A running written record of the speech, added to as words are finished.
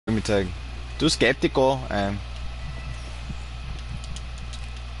enemy tag. ToSceptic's,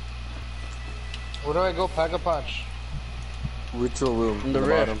 Where do I go? Pack a punch. Ritual room. In the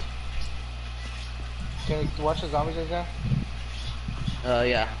rift. Can you watch the zombies again?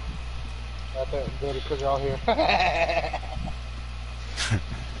 Yeah. Okay, good, because you're all here.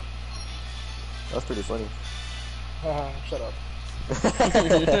 That's pretty funny. Shut up.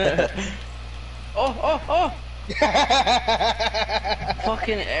 Oh!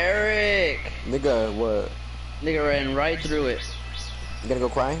 Fucking Eric! Nigga, what? Nigga ran right through it. You gonna go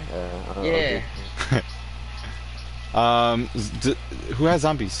cry? Yeah. Okay. who has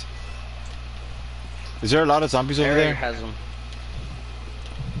zombies? Is there a lot of zombies over Eric there? has them.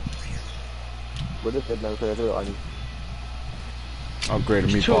 Where did that now? Cause I threw it on you. Oh, great, a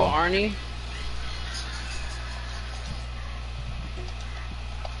Two meatball. Arnie.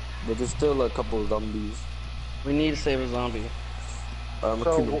 But there's still a couple of zombies. We need to save a zombie.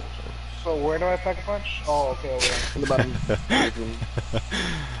 So where do I pack a punch? Oh, okay, over there. In the bottom.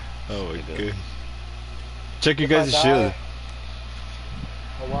 Oh my god. Check your If I guys' die- shield.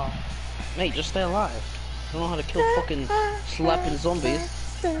 Oh wow. Mate, just stay alive. I don't know how to kill fucking slapping zombies.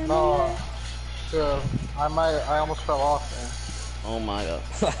 No, I almost fell off, man. Oh my god.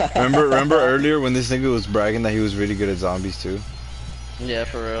 Remember earlier when this nigga was bragging that he was really good at zombies too? Yeah,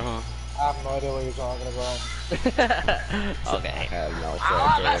 for real, huh? I have no idea where you're talking about. Okay.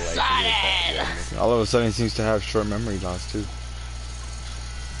 All of a sudden he seems to have short memory loss too.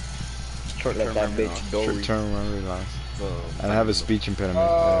 Let that bitch go. Short-term memory loss. And I have a speech impediment.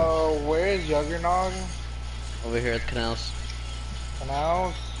 Where is Juggernog? Over here at the canals.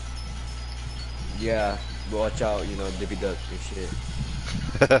 Canals? Yeah, watch out, you know, Dippy Duck and shit.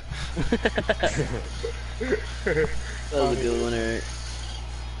 That was a good one, Eric.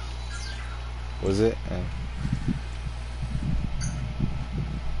 Was it?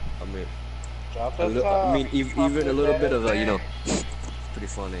 Drop I mean, even a little bit of a, you know, it's pretty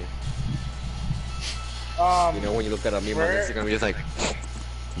funny. You know, when you look at a meme on Instagram, you're just like,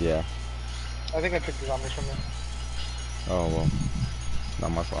 Yeah. I think I took the zombies from you. Oh well.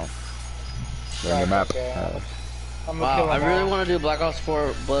 Not my fault. They're on the map. Okay. I'm gonna Wow, kill I them really all. want to do Black Ops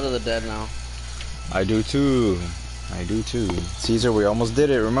 4 Blood of the Dead now. I do too. I do too. Caesar, we almost did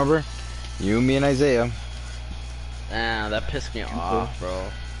it, remember? You, me, and Isaiah. Damn, that pissed me off, bro.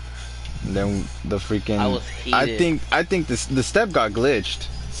 And then the freaking I was heated. I think the step got glitched.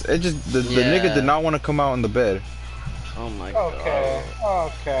 It just the nigga did not want to come out in the bed. Oh my Okay,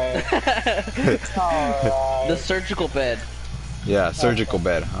 okay. Alright. The surgical bed. Yeah, surgical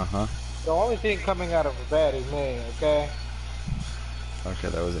bed. Uh-huh. The only thing coming out of the bed is me, okay? Okay,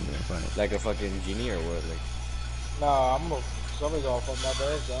 that wasn't even funny. like a fucking genie or what? Like, No, I'm gonna somebody's off on my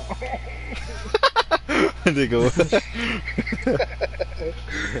bed, Nigga, what?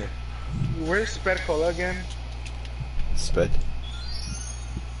 Where's Sped Cola again? Sped.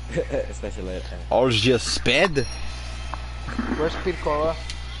 special ed. Ours just sped? Where's Speed Cola?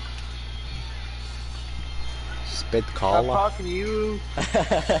 Sped I'm cola? talking to you.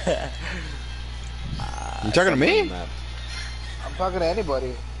 You talking to me? I'm talking to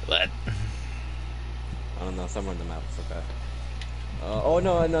anybody. What? I don't know, somewhere on the map. It's okay. Oh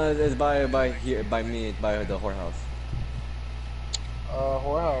no, it's by here, by me, by the whorehouse.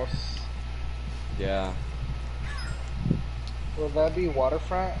 Whorehouse. Yeah. Will that be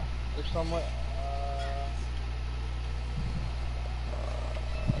waterfront or somewhere?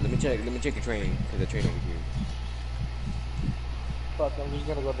 Let me check the train, cause the train over here. Fuck, I'm just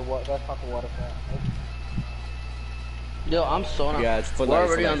gonna go to the water. That's not the waterfront. Yo, I'm so not. Yeah, it's full We're light,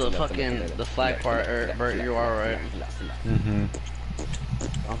 already full on light, the full light, fucking full light. the flag part, Bert. You are right. Mm-hmm.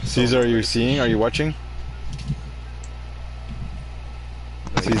 I'm so Caesar, are you grateful. seeing? Are you watching?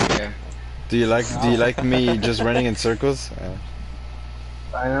 Caesar, do you like me just running in circles?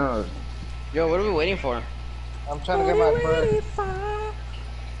 I know. Yo, what are we waiting for? I'm trying to get my bird.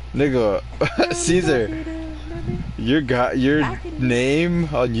 Nigga, Caesar, your name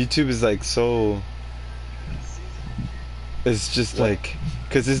on YouTube is like so. It's just like,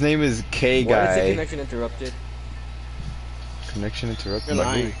 cause his name is K Why is the guy. connection interrupted? Connection interrupted. You're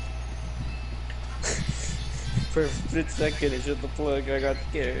by lying. who? For a split second, it shut the plug. I got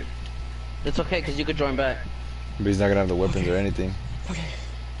scared. It's okay, cause you could join back. But he's not gonna have the weapons or anything.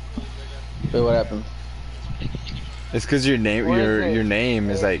 Wait, what happened? It's cause your name, What is your it? name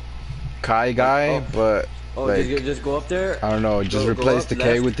is like Kai guy, but Oh, like just go up there. I don't know, just Go replace up, the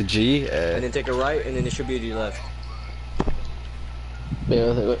K left, with the G. and then take a right, and then it should be to your left. Wait,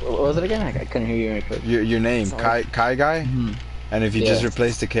 what was it again? I couldn't hear you very quick. Your name, Sorry. Kai guy, and if you just Yeah.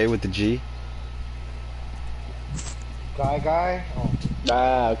 replace the K with the G. Guy? Oh.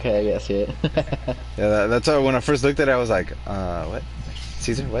 Ah, okay, I guess it. Yeah, that's why when I first looked at it, I was like, what?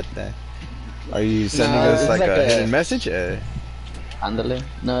 Caesar, what the? Are you sending No, us it's like like a a hidden message? Andale.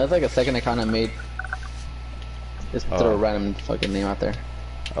 No, it's like a second account I made. Just throw a Oh, random fucking name out there.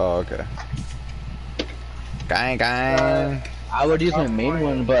 oh, okay. Gang, Alright, gang. I would use my I'm main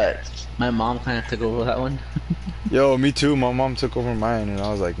one, playing. but my mom kind of took over that one. Yo, me too. My mom took over mine, and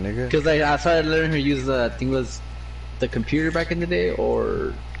I was like, nigga. Cause I started letting her use I think it was the computer back in the day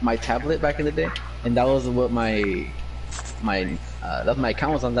or my tablet back in the day, and that was what that's my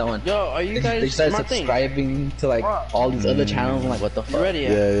account was on that one. Yo, are you They guys started smart thing? subscribing to like What? all these other channels. I'm like, what the You fuck? ready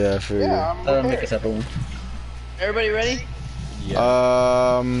yet? Yeah, yeah, I feel Yeah, you. I'm That'll make okay. a separate one. Everybody ready? Yeah.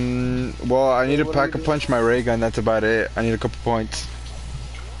 Well, I need to What do we pack a do? punch my ray gun. That's about it. I need a couple points.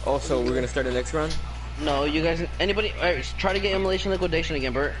 Also, we're gonna start the next round. No, you guys. Anybody? Alright, try to get immolation liquidation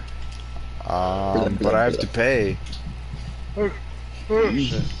again, Bert. But I have to pay. Maybe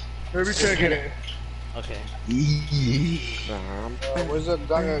checking it. Okay. Where's the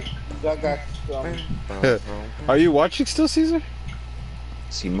Gaga? Are you watching still, Caesar?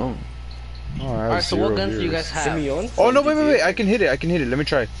 Simone. Oh, I have Alright, so what zero guns do you viewers. guys have? Simeon? Oh no, wait! I can hit it. I can hit it. Let me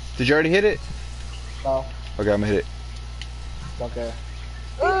try. Did you already hit it? No. Okay, I'm gonna hit it. Okay.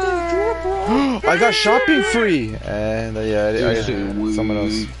 I got shopping free. And yeah, someone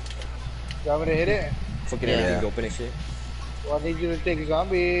else. You want me to hit it? Fucking Yeah. everything's open and shit. Well, I need you to take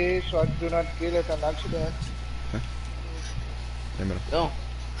zombies so I do not kill it on accident. Go.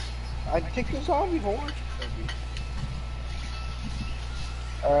 I take the zombie horn.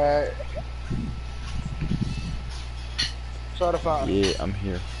 Alright. Start a fountain. Yeah, I'm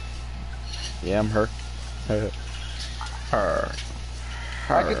here. Yeah, I'm her. Her.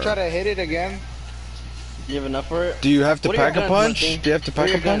 I could try to hit it again. You have enough for it? Do you have to What are your pack a guns, punch? Martin? Do you have to What are pack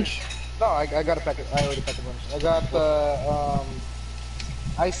a your guns? punch? No, I got a packet. I already packed a bunch. I got the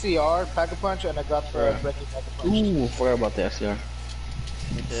ICR pack a punch and I got the Right. Brecky pack a punch. Ooh, forgot about the SCR.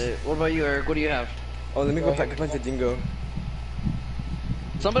 Okay. What about you, Eric? What do you have? Oh, let me go pack a punch of Dingo.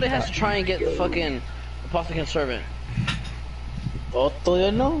 Somebody has to try and get the fucking apothecary servant. Otto,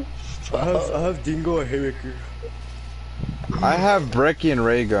 you know? I have Dingo or Haymaker. I have Brecky and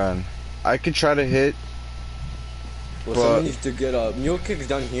ray gun. I could try to hit. Well, But- someone needs to get a mule kicks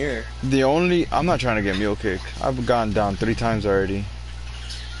down here. I'm not trying to get mule kick. I've gone down 3 times already.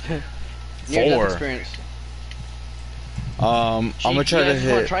 Near death 4. experience. I'm gonna try You to guys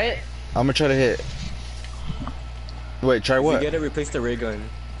wanna hit. try it? I'm gonna try to hit. Wait, try If what? you get it, replace the ray gun.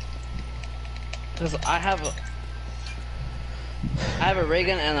 Cause I have a ray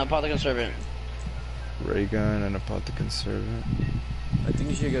gun and an apothecary servant. Ray gun and apothecary servant. I think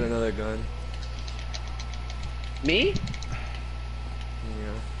you should get another gun. Me?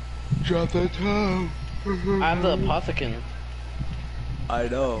 Yeah. Drop the toe. I have the apothecary. I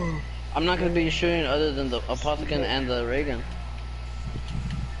know. I'm not gonna be shooting other than the apothecary and the ray gun.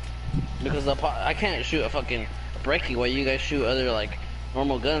 Because I can't shoot a fucking breaky while you guys shoot other like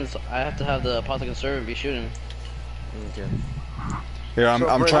normal guns. I have to have the apothecary servant be shooting. Okay. Here, I'm So,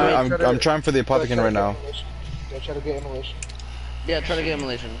 I'm Brady, trying try to- I'm trying for the apothecary right now. Yeah, try to get immolation. Yeah, try to get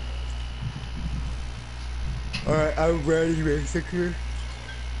immolation. Alright, I'm ready, basically.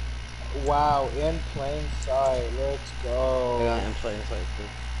 Wow, in plain sight. Let's go. Yeah, and play.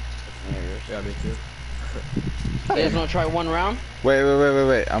 Yeah, me too. You guys wanna try one round?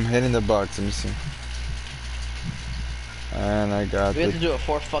 Wait. I'm hitting the box. Let me see. And I got We have to the do it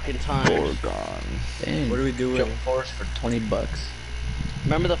 4 fucking times. Gorgon. Dang. What are we doing? Jump force for $20.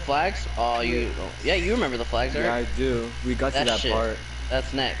 Remember the flags? Oh, yeah, you remember the flags, Yeah, right? I do. We got to That that shit. part.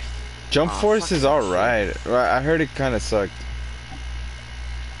 That's next. Jump Aw, force fucking is alright. I heard it kind of sucked.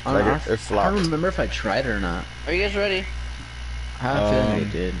 I Like don't know, it I flopped. don't remember if I tried it or not. Are you guys ready? I have a feeling I Um,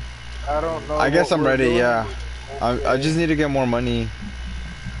 did. I don't know. I guess what I'm we're ready. doing. Yeah. I just need to get more money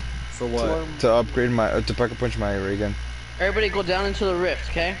For what? to upgrade my to pack a punch my ray gun. Everybody go down into the rift,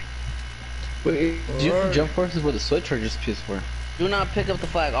 okay? Wait, do you have jump forces with a Switch or just PS4? Do not pick up the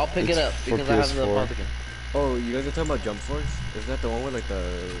flag. I'll pick It's it up for because I have the PS4. apothecary. Oh, you guys are talking about Jump Force? Isn't that the one with like the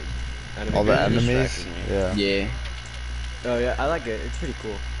anime? All the Really enemies. distracting me. Yeah. Yeah. Oh yeah, I like it. It's pretty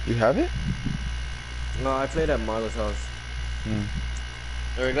cool. You have it? No, I played at Marlo's house.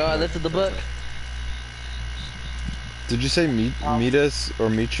 There we go. I lifted the book. Did you say meet us or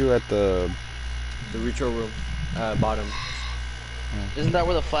meet you at the? The retro room, bottom. Isn't that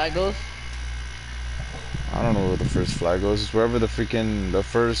where the flag goes? I don't know where the first flag goes. It's wherever the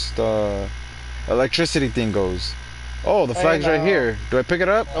first electricity thing goes. Oh, the flag's right here. Do I pick it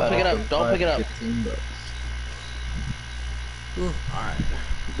up? Don't pick it up. Don't pick it up. $15. Alright.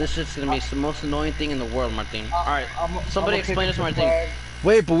 This shit's gonna be the most annoying thing in the world, Martin. Alright, somebody I'ma pick explain up this to the Martin. flag.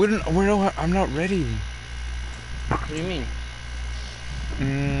 Wait, but we don't. I'm not ready. What do you mean?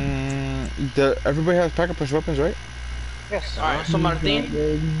 Everybody has pack-a-punch weapons, right? Yes. Alright, so Martin,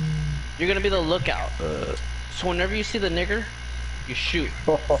 you're gonna be the lookout. So whenever you see the nigger, you shoot.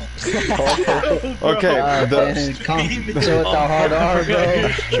 Okay. Man, come chill with the hard R, bro.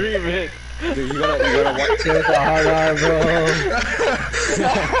 Dude, you gotta watch. Chill with the hard R, bro.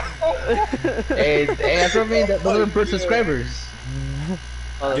 hey, that's what I mean. Those are per subscribers.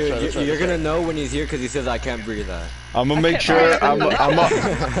 Oh, that's Dude, right, that's right, you're that's gonna right. know when he's here because he says I can't breathe. That. I'm gonna make sure. I'm gonna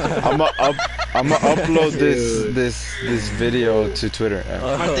upload this video to Twitter.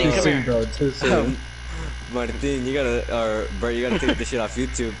 Martin, come here. Bro, too soon. Martin, you gotta, or Bert, you gotta take this shit off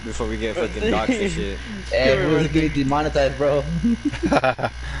YouTube before we get fucking doxxed and shit. Hey, we're gonna get demonetized, bro.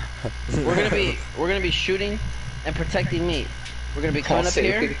 We're gonna be shooting and protecting meat. We're gonna be coming up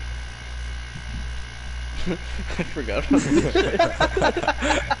here. I forgot about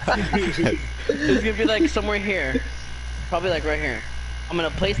this shit. It's gonna be like somewhere here. Probably like right here. I'm gonna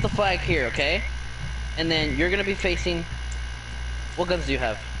place the flag here, okay? And then you're gonna be facing... What guns do you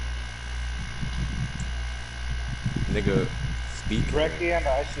have? Nigga, speak. Brecci and the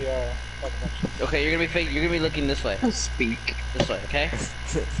ICR. Okay, you're gonna be looking this way. Speak. This way, okay?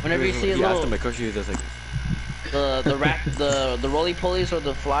 Whenever you see a You asked little... him my question, he was just like, the roly polies or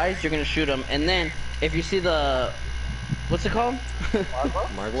the flies, you're gonna shoot them. And then if you see the... What's it called?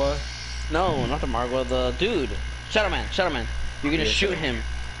 Margwa? No, not the Margwa, the dude. Shadow Man. You're gonna shoot him.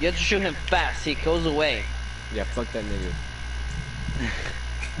 You have to shoot him fast. He goes away. Yeah, fuck that nigga.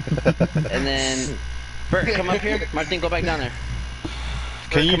 And then Bert, come up here. Martin, go back down there.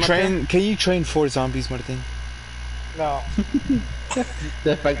 Can you come up train? Can you train 4 zombies, Martin? No.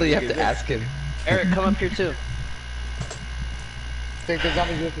 The fact that you have to ask him. Eric, come up here too. Take the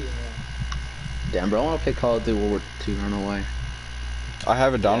zombies with you, man. Damn, bro, I want to play Call of Duty World War II. I don't know why. I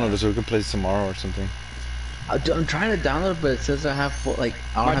have it downloaded so we can play this tomorrow or something. I'm trying to download, but it says I have like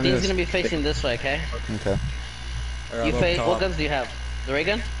I don't have Martin's enough gonna be space. facing this way, okay? Okay. Alright, You I'm face. up What top. guns do you have? The ray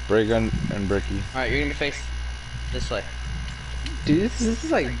gun. Ray gun and Bricky. All right, you're gonna be faced this way. Dude, this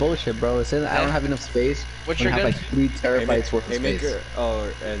is like bullshit, bro. It says I don't have enough space. What's when your I have gun? like 3 terabytes worth of space.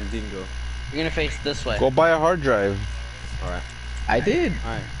 Haymaker, and Dingo. You're gonna face this way. Go buy a hard drive. Alright. I did.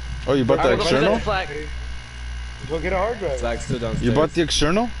 All right. Oh, you bought All the right, we're gonna external? go to the flag. Go get a hard drive. Flag's still downstairs. You bought the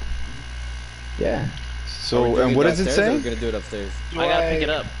external? Yeah. Are we So, doing and what does it downstairs or say? We're gonna do it upstairs. Do I gotta pick it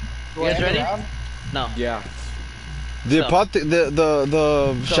up. do You guys I hang ready? around? No. Yeah. The So-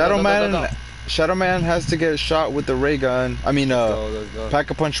 the Shadow go, Man. go. Shadow Man has to get shot with the ray gun. I mean, Let's go.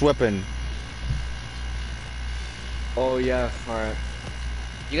 pack-a-punch weapon. Oh yeah, alright.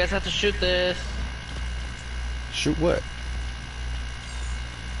 You guys have to shoot this. Shoot what?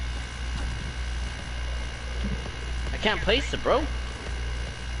 I can't place it, bro.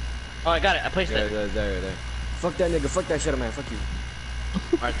 Oh, I got it. I placed Yeah, it. there. Fuck that nigga, fuck that Shadow Man, fuck you.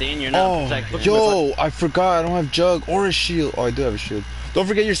 Martin, you're not Oh, protected. yo, I forgot. I don't have jug or a shield. Oh, I do have a shield. Don't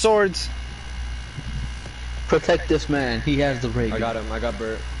forget your swords. Protect this man. He has the ray. I got him, I got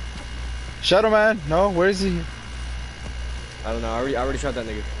Bert. Shadow Man. No, where is he? I don't know, I already shot that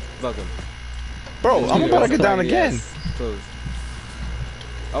nigga. Fuck him. Bro, I'm about to get down again. Yes. Close.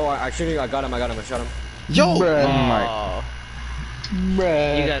 Oh, I got him, I shot him. Yo, Bruh. oh my, Oh,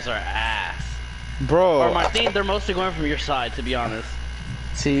 Bruh. you guys are ass. Or bro. Martin, they're mostly going from your side, to be honest.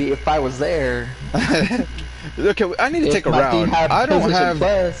 See, if I was there, Okay, I need to if take a my team round. had I don't position have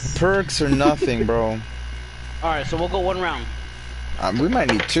plus, perks or nothing, bro. All right, so we'll go one round. We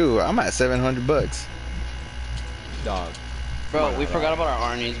might need 2. I'm at $700. Dog. Bro, we forgot about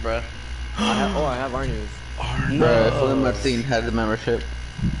our Arnie's, bro. I have our news. bruh, if only Martin had the membership.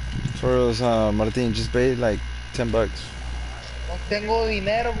 For us, Martin, just paid like $10. No tengo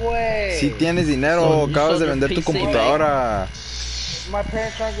dinero, güey. Si tienes dinero, So- acabas de so vender tu your PC, computadora. My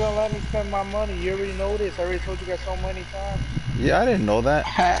parents aren't gonna let me spend my money. You already know this. I already told you guys so many times. Yeah, I didn't know that.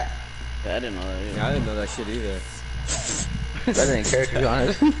 Yeah, I didn't know that either. Yeah, I didn't know that shit either. I didn't care, to be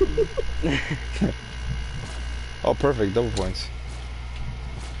honest. Oh, perfect. Double points.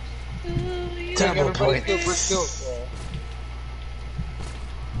 Double Everybody points. still bro.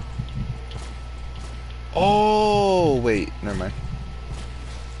 Oh, wait. Never mind.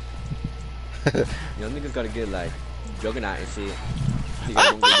 You know, niggas gotta get like juggernaut and shit. You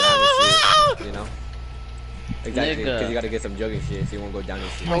gotta go down and shit, you know? Exactly, Nigga. because you gotta get some jug and shit so you won't go down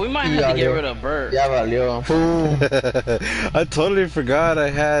and shit. Bro, we might have to get rid of Bert. Ya valió. I totally forgot I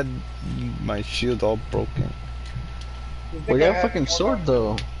had my shield all broken. We got a fucking sword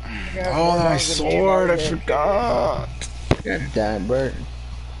though. Oh, my sword. I forgot. God damn, Bert.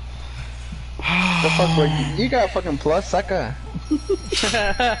 The fuck, bro? You got fucking plus, sucker.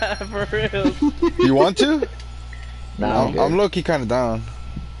 For real. You want to? Nah, I'm low-key kind of down.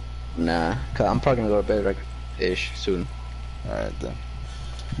 Nah, cause I'm probably gonna go to bed like ish soon. Alright then.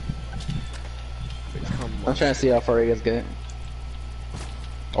 Come I'm on. trying to see how far you guys get.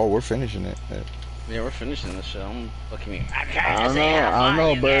 Oh, we're finishing it. Yeah, we're finishing this shit. I'm looking. I don't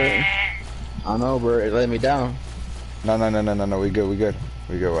know, Bert. I don't know, Bert. It let me down. No. We good.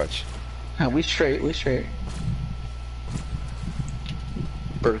 Watch. We straight.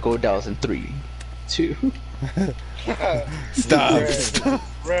 Bert, go down in 3, 2. Stop.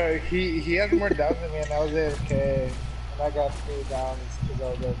 Bro, he has more downs than me, and I was AFK. And I got 3 downs because I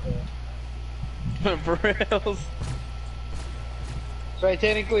was AFK. For reals. So I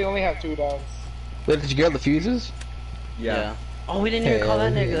technically only have 2 downs. Wait, did you get all the fuses? Yeah. Oh, we didn't even call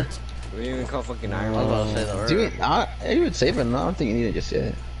that nigga. We didn't even call fucking I Iron was Man. about to say the word. Dude, you would save it. No, I don't think you need it just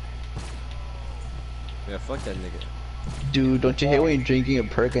yet. Yeah, fuck that nigga. Dude, don't you hate when you're drinking a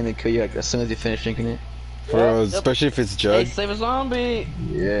perk and they kill you like as soon as you finish drinking it? For real, especially if it's Hey, Jug. save a zombie.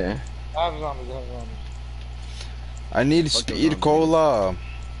 Yeah. I have zombies, I need Fuck those speed zombies. cola.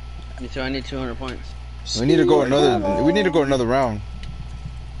 Me too. I need 200 points. We need to go another round.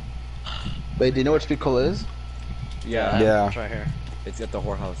 Wait, do you know what speed cola is? Yeah. Yeah. It's right here. It's at the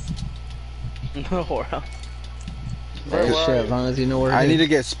whorehouse. Whorehouse. Hey, shit, as long as you know where it I is. need to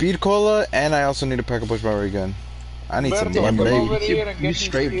get speed cola, and I also need to pack a push my ray gun. I need some Better money. come over You, here and get you these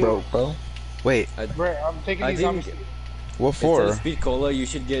straight skills. broke, bro. Wait, Bro, I'm taking I these think zombies. what instead for? of speed cola, you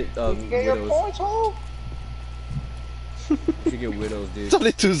should get Get your widows. points, home. You should get widows, dude. It's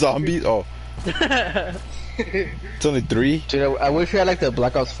only 2 zombies. Oh, it's only 3. Dude, I wish we had like the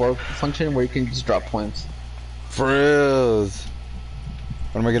Black Ops 4 function where you can just drop points. For reals.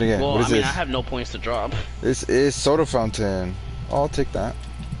 What am I gonna get? Well, What is I mean, this? I have no points to drop. This is soda fountain. Oh, I'll take that.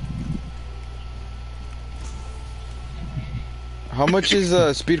 How much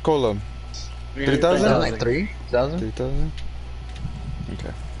is speed cola? 3,000? Like 3,000? 3,000.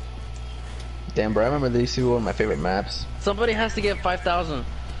 Okay. Damn, bro, I remember they used to be one of my favorite maps. Somebody has to get 5,000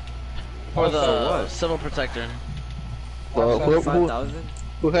 for For the what? civil protector. Well, who 5,000?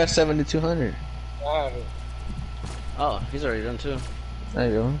 has 7,200? I have it. Oh, he's already done too. There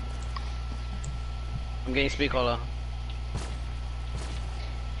you go. I'm getting speed cola.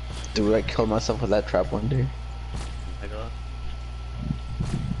 Dude, I killed myself with that trap one day. I go.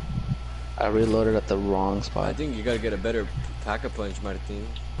 I reloaded at the wrong I spot. think you gotta get a better pack-a-punch, Martin.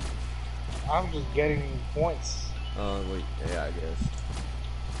 I'm just getting points. Wait, yeah, I guess.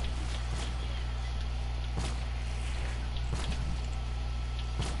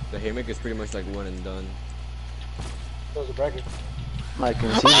 The haymaker is pretty much like one and done. There's a bracket. I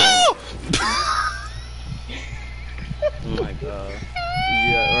can see that. Oh my god.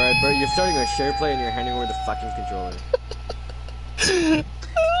 Yeah, alright, bro, you're starting a share play and you're handing over the fucking controller.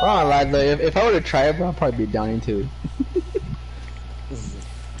 I'm not lie though, if I were to try it, bro, I'd probably be down into it.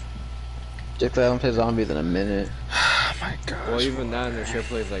 Just 'cause I haven't played zombies in a minute. Oh my gosh. Well, even that in the share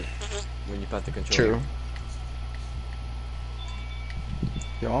play is like when you pat the controller. True.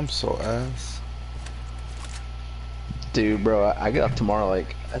 Yo, I'm so ass. Dude, bro, I get up tomorrow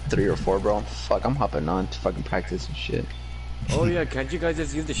like at 3 or 4, bro. Fuck, I'm hopping on to fucking practice and shit. Oh yeah, can't you guys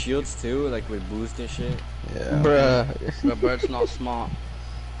just use the shields too, like with boost and shit? Yeah. Bruh. The bird's not smart.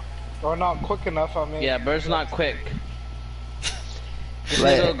 Or not quick enough, I mean. Yeah, bird's not quick.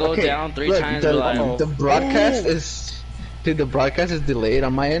 Like, It'll go okay, three look, times. The, Be like, the broadcast is... Dude, the broadcast is delayed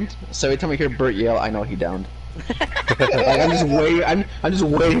on my end, so every time I hear Bert yell, I know he downed. Like, I'm just waiting. I'm just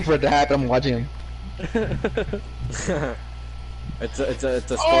waiting for it to happen. I'm watching him. It's a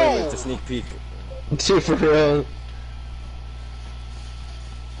spoiler, it's a sneak peek. Dude, for real.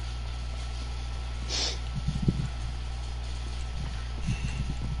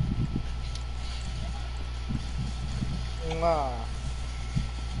 Nah.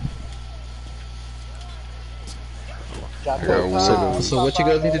 Got Yeah, those so- times. so what you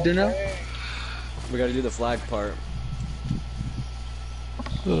guys need to do now? We gotta do the flag part.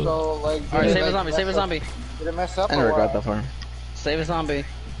 So, like, Alright, did it, save a like, zombie, mess save a up- zombie. Did it mess up I or never what? got that far. Save a zombie.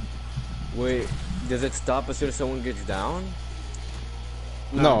 Wait, does it stop as soon as someone gets down?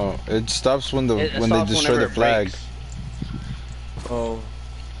 No, it stops when It when they stops destroy whenever the it flag. breaks. Oh.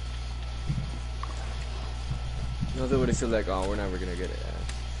 No, they would have said like, oh, we're never gonna get it.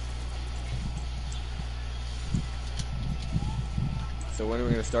 So when are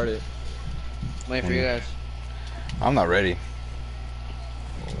we gonna start it? Wait for you guys. I'm not ready.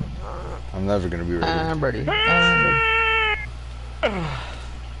 I'm never gonna be ready. I'm ready. I'm ready.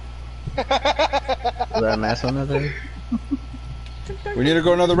 Is that a mask on there? We need to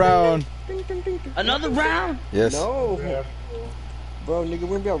go another round. Another round? Yes. No. Bro, nigga,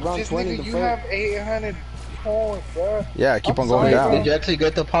 we're gonna be around This 20 in nigga, the you first. have 800 points, bro. Yeah, keep I'm on going sorry, down. Did you actually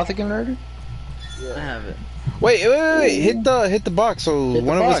get the apothecary already? I have it. Wait. Hit the box so Hit the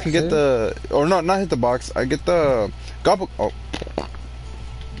one of us box, can get dude. the. Or no, not hit the box. I get the gobble. Oh,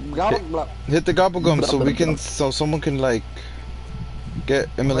 hit the gobble gum so we can. So someone can like get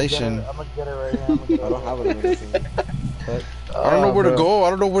immolation. I'm gonna get it right here. I'm gonna get it I don't have a medicine. I don't know where to bro. go. I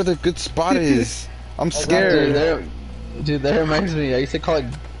don't know where the good spot is. I'm Dude, scared. that reminds me. I used to call it,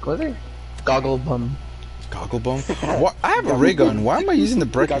 what was it? Goggle bum. Goggle bum. What? I have a ray gun. Why am I using the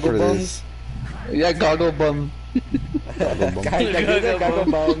bracket for Goggle this? Yeah, goggle bum. Goggle bum. Goggle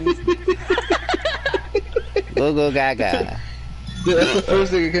bums. Go go gaga. Dude, that's the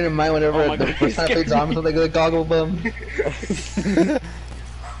first thing that came to mind whenever Oh my the God, first time I you played zombies. I was like, the goggle bum.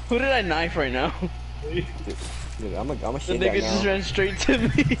 Who did I knife right now? Dude, I'm a The shit nigga right just now. ran straight to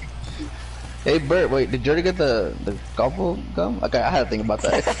me. Hey Bert, wait, did you already get the gobble gum? Okay, I had to think about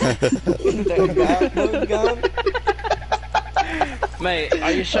that. Mate,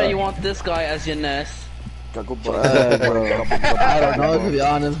 are you sure you want this guy as your nest? Goggle Bro, I don't know to be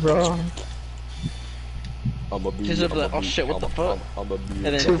honest, bro. She's gonna be like, oh shit, what the fuck? And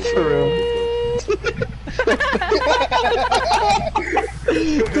then, Dude, for real.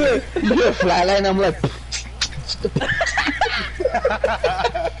 Dude, you get a flatline, I'm like.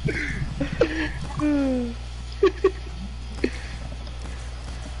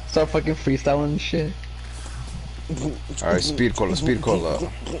 Start fucking freestyling and shit. Alright, speed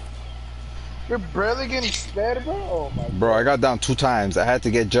cola. You're barely getting sped, bro. Oh my. Bro, I got down 2 times. I had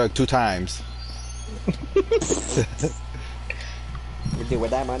to get jugged 2 times. Dude,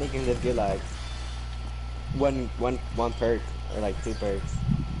 with that money, you can just get like one perk or like 2 perks.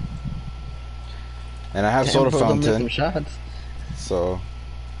 And I have Damn, soda bro, don't miss fountain. them shots. So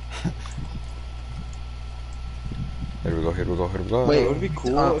here we go. Wait, It would be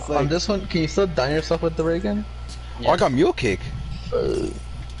cool if, like- on this one, can you still dine yourself with the ray gun? Oh, I got mule kick. It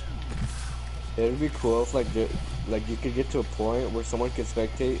would be cool if like you could get to a point where someone could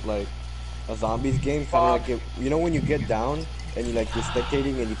spectate like a zombies game, kind of like you know when you get down and you like you're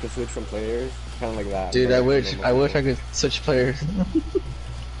spectating and you can switch from players, kind of like that. Dude, but, I like, wish I could switch players.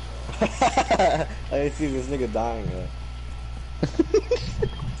 I see this nigga dying.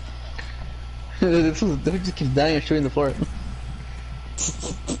 This just keeps dying and shooting the floor.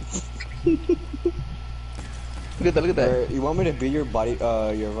 Look at that, look at that. Or, you want me to be your body,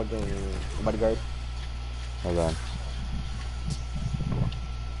 your fucking bodyguard? Hold on.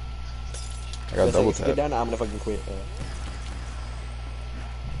 I got Just double like, tap. get down, I'm gonna fucking quit.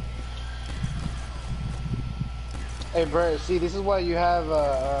 Hey, bro. See, this is why you have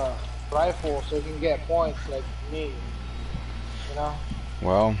a rifle, so you can get points like me. You know.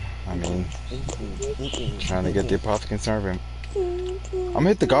 Well, I mean, trying to get the apothecary serving. I'm gonna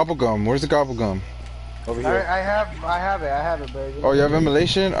hit the gobble gum. Where's the gobble gum? Over Alright, here. I have it, bro. Oh, you have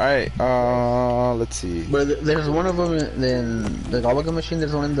immolation? Alright, let's see. But there's one of them in the gobble machine.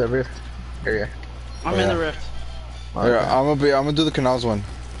 There's one in the rift area. I'm Yeah. in the rift. Here, I'm gonna do the canals one.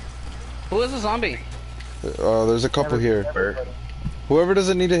 Who is a zombie? There's a couple here. Everybody. Whoever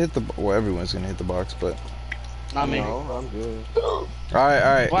doesn't need to hit the, well, everyone's gonna hit the box, but. Not me. No, I'm good. Alright.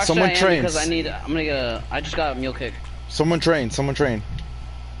 Well, actually, Someone I am trains. because I'm gonna get a. I just got a mule kick. Someone train.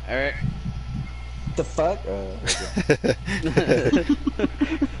 Eric. The fuck? Okay.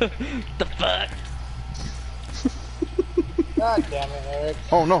 The fuck? God damn it, Eric.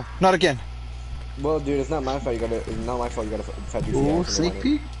 Oh no, not again. Well, dude, it's not my fault. It's not my fault. You gotta fight these Ooh, guys. sneak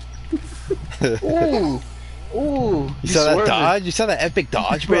peek. Ooh, ooh. You saw that dodge? You saw that epic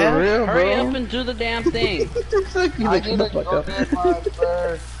dodge, For bro? real, bro. Hurry up and do the damn thing. He's like, I shut need the to fuck go up. get my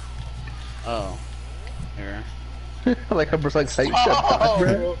bird. Oh. Here. Like, Humber's like, say, shut up,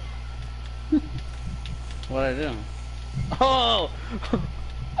 bro. What'd I do? Oh!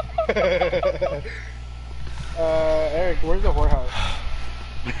 Eric, where's the whorehouse?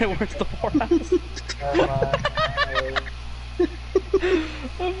 Where's the whorehouse?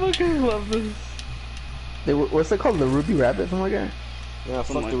 I fucking love this. Hey, what's it called? The Ruby Rabbit, something like that? Yeah, fuck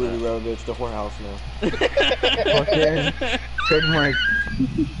Something the like Ruby Rabbit, it's the whorehouse now. Okay. Trademark.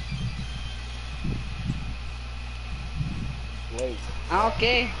 Wait.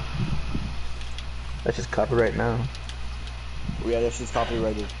 Okay. That's just copyright now. Yeah, that shit's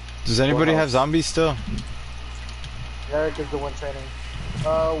copyrighted. Does anybody have zombies still? Eric is the one training.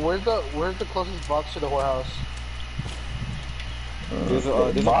 Where's the closest box to the whorehouse? There's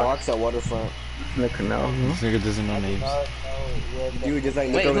a box at Waterfront. In the canal. This nigga doesn't know names. No, Dude, just like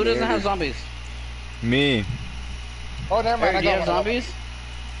Wait, look over who there, doesn't have dude. zombies? Me. Oh, never mind. Eric, I do you got have one. zombies?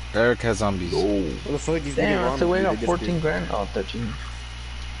 Eric has zombies. What the fuck these Damn, niggas so we on? got 14 grand. Oh, 13.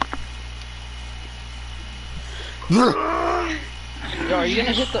 Yo, are you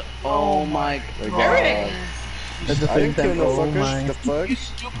gonna hit the? Oh my. Like, Eric, That's the I same didn't kill time. no Oh fuckers. my. The fuck? You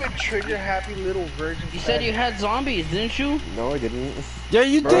stupid trigger happy little virgin. you said you had zombies, didn't you? No, I didn't. Yeah,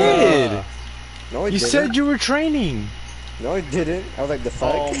 you Bruh. did. No, I You didn't. said you were training. No, I didn't. I was like, the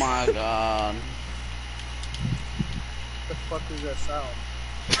fuck? Oh my god. What the fuck is that sound?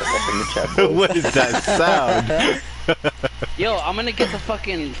 In the chat, boys. What is that sound? Yo, I'm gonna get the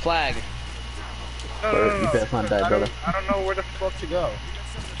fucking flag. No, Bro, you best not die, brother. I don't know where the fuck to go.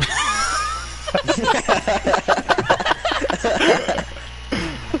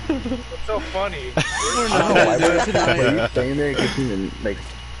 What's so funny? I don't know why, but you staying there gets me like,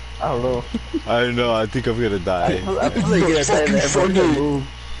 I don't know. I don't know. I think I'm gonna die. I feel like you're staying there, bro. You can move.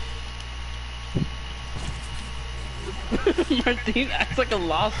 Martin acts like a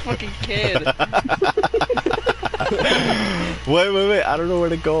lost fucking kid. Wait. I don't know where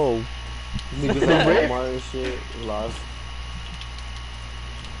to go. Niggas like Walmart and shit. Lost.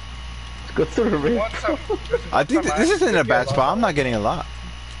 Let's go through the rift. What's up? I think this isn't a bad spot. I'm not getting a lot.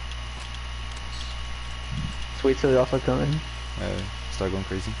 Just wait till they also come in. Start going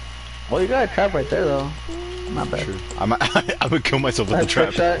crazy. Well, you got a trap right there, though. Not bad. True. I would kill myself with the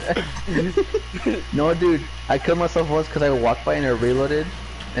trap. No, dude. I killed myself once because I walked by and it reloaded.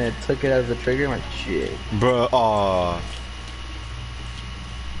 And it took it as a trigger. I'm like, shit. Bruh, aw.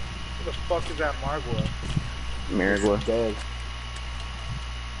 Who the fuck is that Margwa? Marigua. Dead.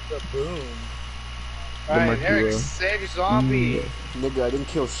 The boom. Alright, Eric, save zombie. Nigga, I didn't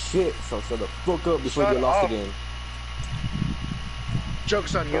kill shit, so shut the fuck up before Shut you get lost up. again.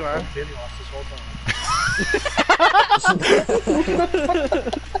 Joke's on you, I've been lost this whole time.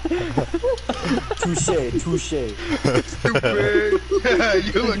 Touche. Stupid.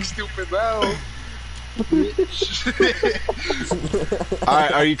 You look stupid now.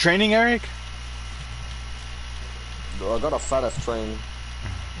 Alright, are you training, Eric? Bro, I got a fat ass train.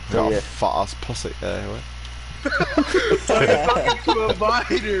 Oh, yeah. fast pussy. What? Talking to a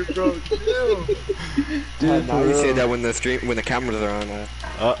miner, bro. Chill. Dude, Now you say that when the cameras are on.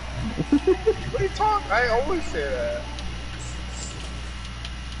 What are you talking? I always say that.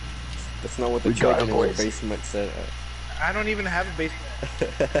 That's not what the We got chicken it, in the boys. basement said. I don't even have a basement.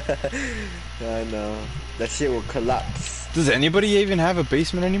 I know. That shit will collapse. Does anybody even have a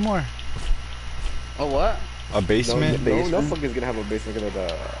basement anymore? Oh what? A basement? No fucker's gonna have a basement because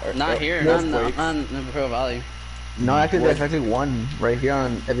of the... Not here. Not in Pro Valley. No, actually, there's actually one right here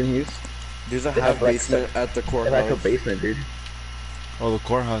on Evan Hughes. There's a They half have, like, basement at the It's like a courthouse. basement, dude. Oh, the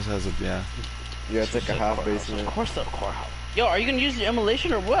courthouse has a, yeah. Yeah, it's like a half basement. Of course, the courthouse. Yo, are you gonna use the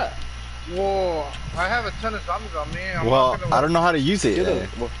immolation or what? Whoa, I have a ton of zombies on me. I'm Well, not gonna- I don't know how to use it.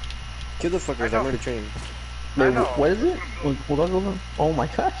 Kill the fuckers, I'm already trained. I Wait, know. what is it? Hold on. Oh my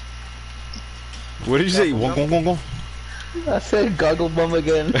gosh. What did you say? Wong. I said goggle bum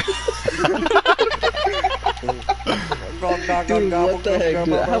again. Dude, what the heck,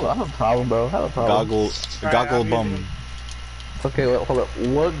 dude? I have a problem, bro. I have a problem. Goggle bum. Okay, wait, hold up.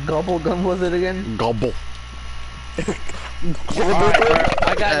 What gobble gum was it again? Gobble. Alright, bro.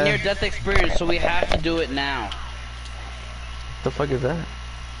 I got near-death experience, so we have to do it now. The fuck is that?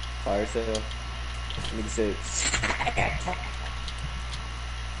 Fire sale. Nigga say,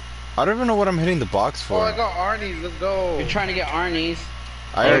 I don't even know what I'm hitting the box Oh, I for. got Arnie's. Let's go. You're trying to get Arnie's.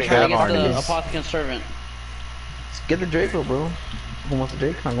 I Or already you're trying have to get the Arnie's. Apothecary Servant. Get the Draco, bro. Who wants the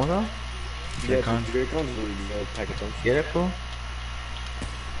Draco? I want to yeah, Dracon. Dracon's really good. Pack of them. get it, bro.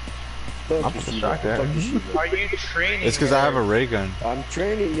 I'll put the shotgun. Are you training? It's because I have a ray gun. I'm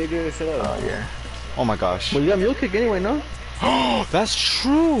training, nigga. Shut up. Oh, yeah. Oh my gosh. Well, you got mule kick anyway, no? Oh, that's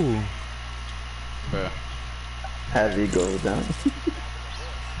true. Bro. Have you go down.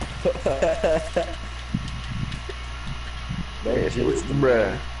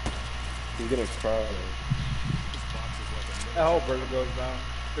 Bruh. He's gonna cry. I hope Burger goes down.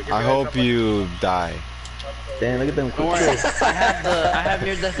 I hope you die. Damn, look at them Don't quick worry. tricks. I have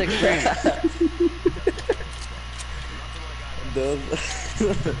near-death experience.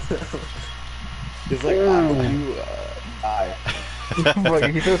 It's like, I hope you die. Bro,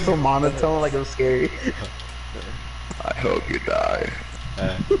 he feels so monotone, like it was scary. I hope you die.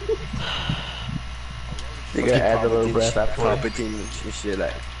 You gotta add the little breath afterwards. Palpatine and shit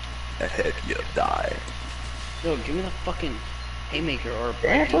like, I hope you die. Yo, give me the fucking haymaker or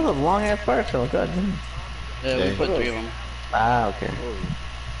Damn, that was a long ass fire shell, god damn. Yeah, we put 3 of them. Ah, okay.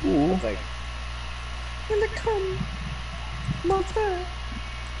 Ooh. It's like,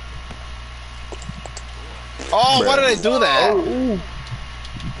 Oh, why did I do that?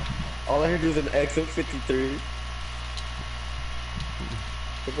 All I heard was an exit 53.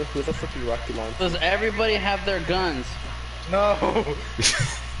 Who's the fucking rocket launcher? Does everybody have their guns? No.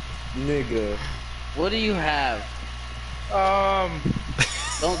 Nigga. What do you have?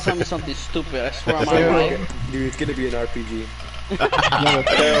 Don't tell me something stupid. I swear on my life. Dude, it's gonna be an RPG.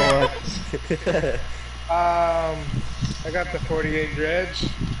 I got the 48 dredge.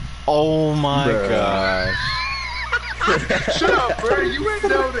 Oh my gosh. Shut up, bro. You went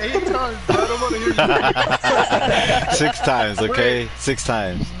down 8 times. I don't want to hear you. 6 times, okay? 6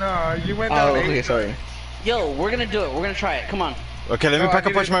 times. No, you went down 8 okay, times. sorry. Yo, we're gonna do it. We're gonna try it. Come on. Okay, let me No, pack I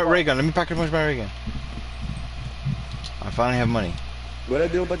a punch need my it. ray gun. Let me pack a punch my ray gun. I finally have money. What I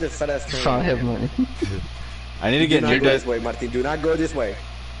do about this fat ass train? Trying to have money. I need to Do get not near go death. this way, Martin. Do not go this way.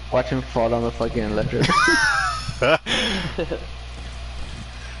 Watch him fall down the fucking electric.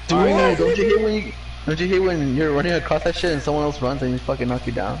 Dude, don't you hate when you're running across that shit and someone else runs and you fucking knock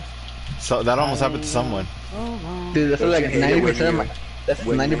you down? So that almost happened to someone. Dude, that's like Don't you hate it when 90% of you- my that's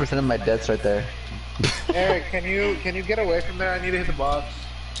when you- 90% of my deaths right there. Eric, can you get away from there? I need to hit the box.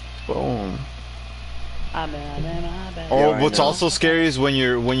 Boom. Or Yeah, I what's know. also scary is when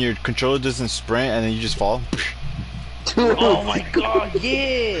your controller doesn't sprint and then you just fall. Oh my god,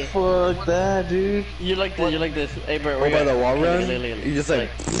 yeah! Fuck that, dude. You're like this. You're like this. Hey, bro. Over by the wall run, look. you just like,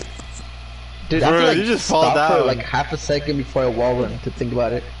 Dude, Bro, I feel like you just fall stop for down. like half a second before I wall run to think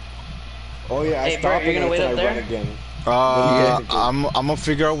about it. oh yeah, I Hey, stop Bert, you're and gonna wait then up I run there? again. I'm Yeah. gonna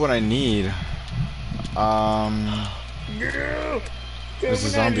figure out what I need. There's a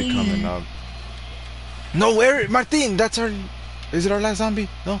zombie coming up. No, Eric, Martin, that's our. Is it our last zombie?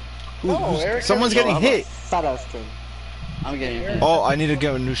 No. No, Eric. Someone's getting hit. Fat ass train. I'm getting it. Oh, I need to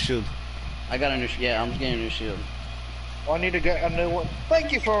get a new shield. I got a new. Yeah, I'm getting a new shield. I need to get a new one.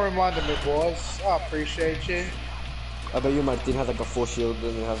 Thank you for reminding me, boys. I appreciate you. I bet you Martin has like a full shield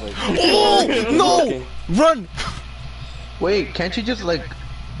and it has like. Oh no! Okay. Run! Wait, can't you just like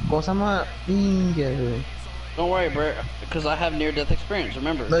go somewhere? Don't worry, Bert, because I have near-death experience.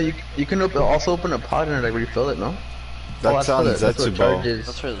 Remember. No, you can also open a pod and like refill it, no? That that's sounds what Zetsubo. charges.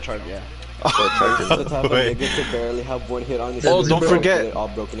 That's for the charge. Yeah. The type of Wait. nigga to barely have one hit on his Oh, shield don't and forget- get it all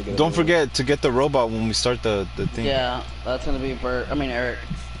broken together. Don't forget to get the robot when we start the thing. Yeah, that's gonna be Bert. I mean Eric.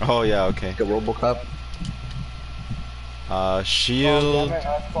 Oh yeah, okay. Like a RoboCop. Oh, Shield. damn it,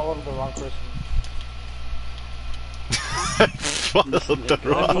 I followed the wrong person. Follow the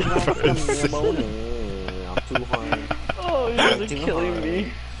wrong person. I'm too hard. Oh, you guys are killing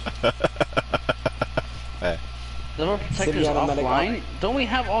me. Hey. The more protectors Semi automatic offline. Don't we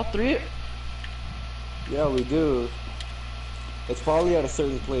have all 3? Yeah, we do. It's probably at a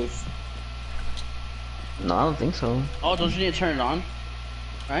certain place. No, I don't think so. Oh, don't you need to turn it on?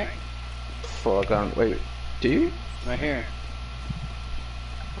 Right? Fuck on. Wait, do you? Right here.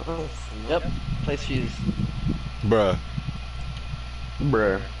 Oh, Yep. Place fuse. Bruh.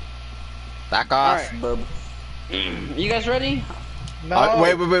 Bruh. Back All off. right. Burb. You guys ready? No.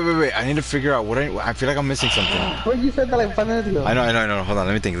 Wait. I need to figure out what I feel like I'm missing something. Wait, you said that like 5 minutes ago. I know. Hold on,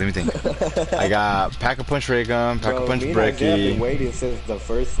 let me think. I got pack a punch ray gun, pack a Bro, punch me and Isaiah have been brekkie. waiting since the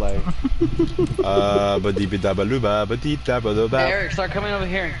first like. Ba-dee-ba-da-ba-loo-ba, Hey, Eric, start coming over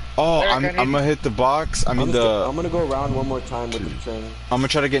here. Oh, Eric, I'm I need- gonna hit the box. I mean I'm gonna go around one more time with the train. I'm gonna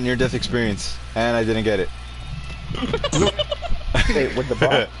try to get near death experience, and I didn't get it. Wait, with the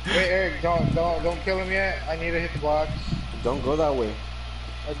box. Wait, Eric, don't kill him yet. I need to hit the box. Don't go that way.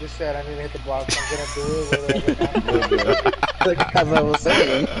 I just said I need to hit the box. I'm gonna do it whether Like, as I was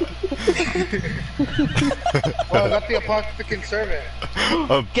saying. Well, I got the apocalyptic servant.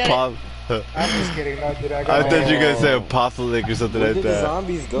 Get it. I'm just kidding. No, dude, I I got thought you were gonna say apostolic or something Where like did the that.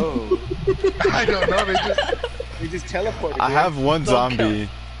 zombies go? I don't know. They just teleported. I dude. have one Don't zombie.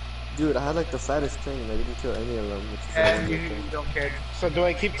 Dude, I had like the fattest train. I didn't kill any of them. Which is And the you one good thing. don't care. So do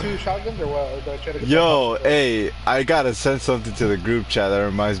I keep 2 shotguns or what? Or do I try to get Yo, that- hey, I gotta send something to the group chat that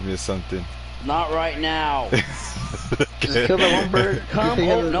reminds me of something. Not right now. Just kill that one bird. Come.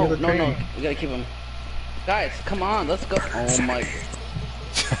 You Oh have no, the no, train. no. We gotta keep him. Guys, come on. Let's go. Oh my.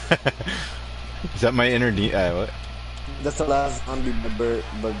 Is that my inner what? That's the last zombie by Bert.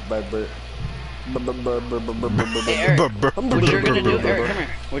 Hey, Eric. What you're gonna do? Eric, come here.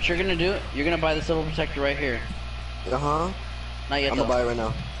 What you're gonna do? You're gonna buy the civil protector right here. Uh-huh. Not yet. I'm Though. gonna buy it right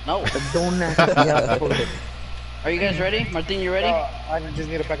now. No. Don't act yeah. Are you guys ready? Martin, you ready? I just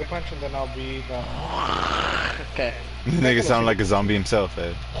need a pack a punch and then I'll be done. Okay. Nigga sound like a zombie himself,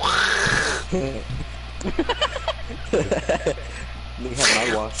 eh? Nigga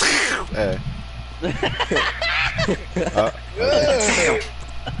have mouthwash. Eh.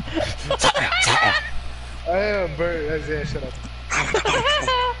 Bert, that's it, shut up.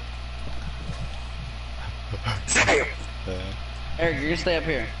 Eric, you're gonna stay up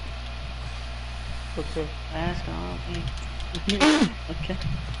here. Okay. Ask all me. Okay.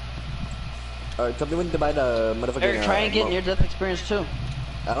 Alright, tell me when to buy the motherfucking. Eric, try and get near-death experience too.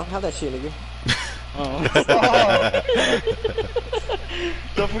 I don't have that shit, nigga. Oh.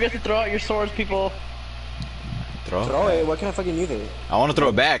 Don't forget to throw out your swords, people. Throw it. Why can't I fucking use it? I want to throw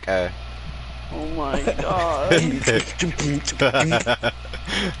it back. Oh my god.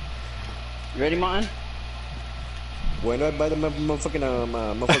 You ready, Martin? When do I buy the motherfucking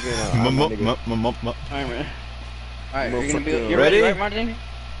Alright, man. Alright, you're gonna be. Motherfucking- You ready, Ready? right, Martin?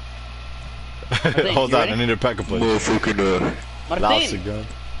 Martin, Hold you on, ready? I need a pack of punch. Motherfucking Lousy Martin! gun.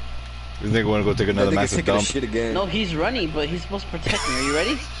 This nigga wanna go take another massive taking a dump. shit again. No, he's running, but he's supposed to protect me. Are you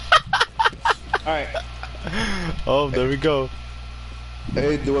ready? Alright. Oh, there we go.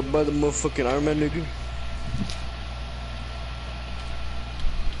 Hey, do I buy the motherfucking Iron Man, nigga?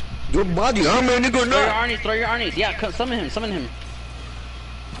 Do I buy the Iron Man, nigga, or Throw your not? Arnie's, throw your Arnie's. Yeah, come, summon him, summon him.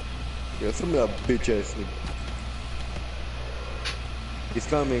 Yeah, some of that bitch ass nigga. He's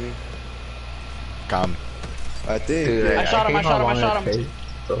coming. Come. I think. Dude, yeah. I shot him, I hate shot how him, I long shot it him. takes.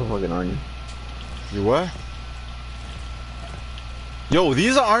 So fucking Arnie. You what? Yo,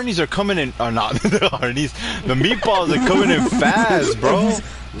 these Arnie's are coming in. Or not the Arnie's. The meatballs are coming in fast, bro.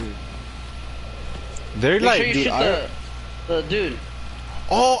 They're Make like, sure you dude, shoot the dude.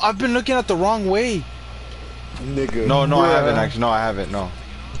 oh, I've been looking at the wrong way. Nigga. No, I Bruh. haven't actually. No, I haven't. No.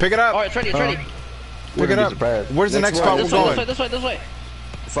 Pick it up. Alright, it's ready, it's ready. Pick Wouldn't it be up. surprised. Where's the Next next one, spot we're This way, going? this way, this way, this way.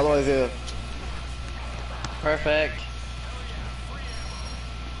 Follow Isaiah. Perfect.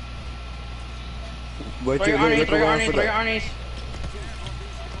 Wait Throw till your you Arnie's, look throw your around Arnie's, for throw your that. Arnie's.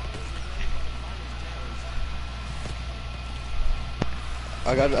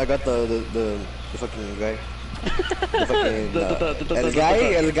 I got the fucking guy. The fucking, el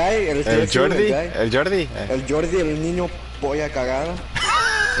Jordi? guy. El Jordi? El Jordi, el niño polla cagada.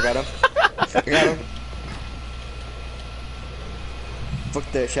 I got him. I got him.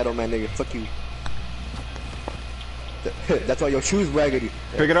 Fuck that Shadow Man nigga. Fuck you. That's why your shoes raggedy.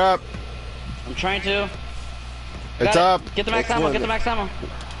 Pick it up. I'm trying to. It's Got it. up. Get the max Next ammo, one. get the max ammo.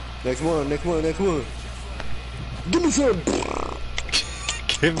 Next one. Give me some.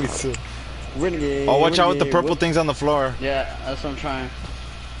 Give me some. Renegade. Oh, watch out with the renegade. purple things on the floor. Yeah, that's what I'm trying.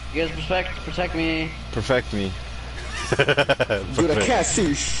 You guys protect me. Perfect me. Dude, I Perfect. can't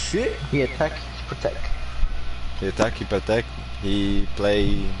see shit. He attack, protect. He attack, he protect, he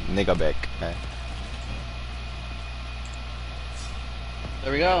play nigga back.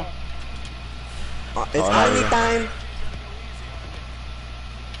 There we go. It's Oh, no, Army yeah. time.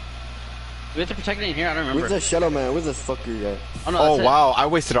 We have to protect it in here. I don't remember. Where's the Shadow Man? Where's this fucker guy? Oh no, Oh that's wow, I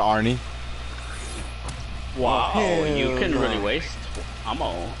wasted an Arnie. it. Wow, hell you can no. really waste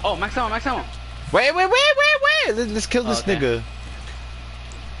ammo. Oh, max ammo, max ammo. Wait. Let's kill this Okay. nigga.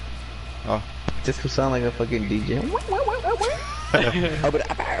 Oh. Just to sound like a fucking DJ.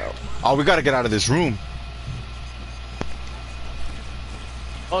 Oh, we gotta get out of this room.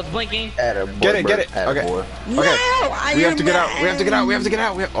 Oh, it's blinking. Get it. Okay. Okay. We have to get out.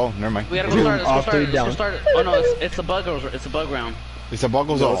 Oh, never mind. We gotta go start it. Let's go Off, start it. three Let's go down. start it. Oh no, it's a bug. It's a bug round. It's a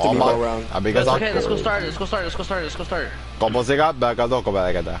buckles No, on it's gonna all be my. all around. I big That's as okay. Let's go start it. Let's go start it. Let's go start it. Let's go start it. Como se got back, I don't go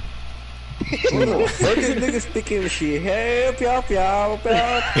back at that. Fuck this nigga speaking shit. Hey, pyaw, pyaw,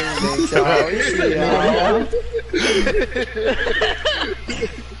 pyaw.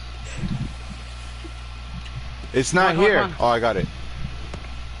 It's not Come on, here. come on. Oh, I got it.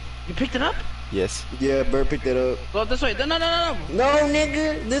 You picked it up? Yes. Yeah, Bird picked it up. Go this way. No. No,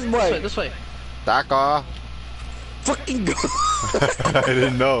 nigga. This This way. boy. This way. Taco. Fucking go. I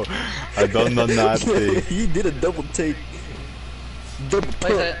didn't know. I don't know nothing. He did a double take. Double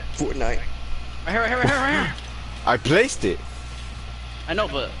Place pump. it. Fortnite. Right here. Right here. Right here. Right here. I placed it. I know,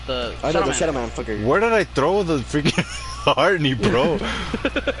 but the I know the Shadow Shadow Man. Man fucker. Where did I throw the freaking Arnie, bro?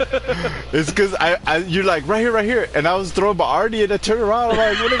 It's because you're like right here, and I was throwing my Arnie, and I turned around. I'm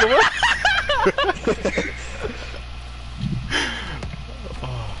like, what?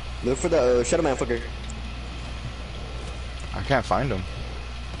 Look for the Shadow Man fucker. I can't find him.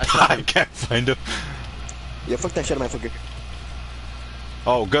 I I can't find him. Yeah, fuck that Shadow Man fucker.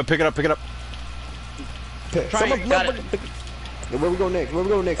 Oh, good. Pick it up. Try it, got it. Where we go next?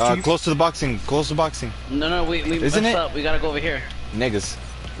 Chief? Close to the boxing. No, we Isn't messed it? up. We gotta go over here. Niggas.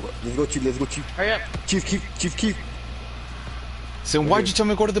 Let's go, Chief. Hurry up. Chief. So why'd you tell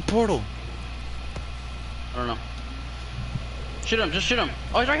me to go to the portal? I don't know. Shoot him. Just shoot him.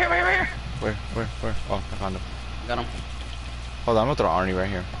 Oh, he's right here. Where? Oh, I found him. Got him. Hold on, I'm gonna throw Arnie right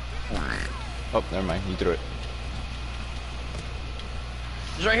here. Oh, never mind. You threw it.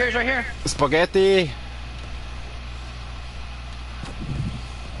 He's right here. He's right here. Spaghetti.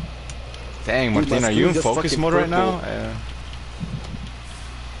 Dang, Dude, Martin, my are you in screen just focus fucking mode right now? purple.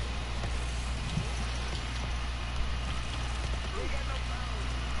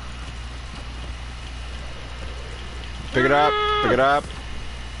 Pick it up. Pick it up.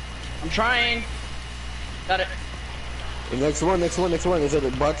 I'm trying. Got it. The next one. Is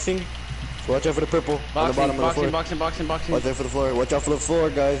it boxing? Watch out for the purple. On the bottom of the floor. Boxing. Watch out for the floor. Watch out for the floor,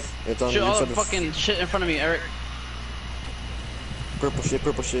 guys. It's on Shoot the all inside the of fucking shit in front of me, Eric. purple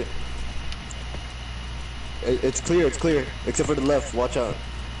shit. It's clear. Except for the left. Watch out.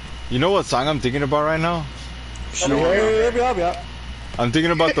 You know what song I'm thinking about right now? Yeah. I'm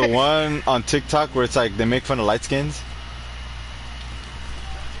thinking about the one on TikTok where it's like they make fun of light skins.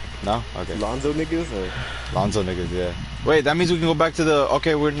 No? Okay. Lonzo niggas? Or? Lonzo niggas, yeah. Wait, that means we can go back to the...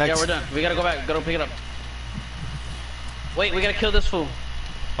 Okay, we're next... Yeah, we're done. We gotta go back. Gotta pick it up. Wait, we gotta kill this fool.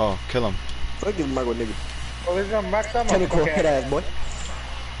 Oh, kill him. Fuck this Margot nigga. Oh, there's no max ammo. Tentacle head ass boy.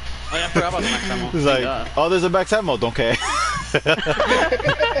 Oh yeah, I forgot about the max ammo. It's like, oh, there's a max ammo. Don't care. Because I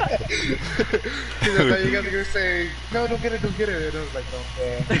thought you guys were gonna say, no, don't get it. And I was like, don't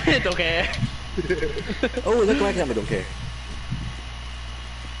care. Don't care. Oh, look like that, I don't care.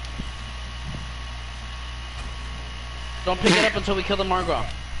 Don't pick it up until we kill the Margot.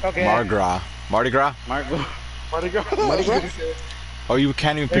 Okay. Mardi Gras. Mardi Gras. Mardi Gras? Oh, you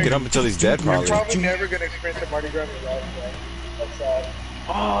can't even pick it up until he's dead, You're probably. probably never gonna experience the Mardi Gras in your life, right? That's sad.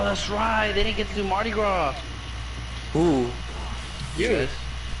 Oh, that's right. They didn't get to do Mardi Gras. Who? You guys.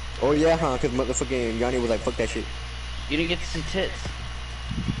 Oh yeah, huh? Cause motherfucking Yanni was like, fuck that shit. You didn't get to see tits.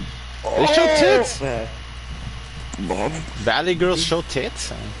 They show tits. Bob? Valley girls show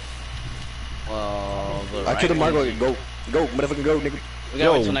tits. Well, the I killed the right Margot. ones- Go, motherfucking go, nigga. We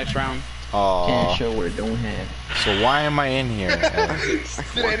gotta wait Yo. till next round. Oh, show what it don't have. so why am I in here?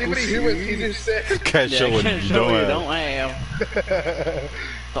 Did anybody hear what he just said? Can't show what can't you show don't you have. don't have.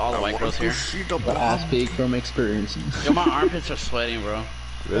 To all the white girls here. But I speak from experience. Yo, my armpits are sweating, bro.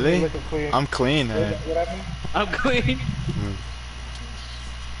 Really? Looking clean. I'm clean. Man. What happened? I'm clean.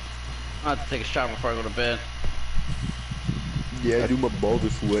 I have to take a shower before I go to bed. Yeah, dude, my balls are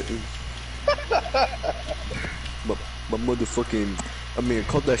sweating. my motherfucking, I mean,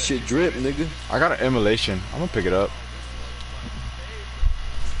 call that shit drip, nigga. I got an immolation. I'm gonna pick it up.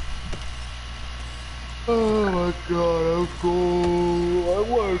 Oh my god, I'm cold.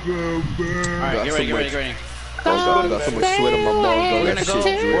 I wanna go bed. Alright, get ready. Oh god, I got so much sweat on my balls. We're That gonna go.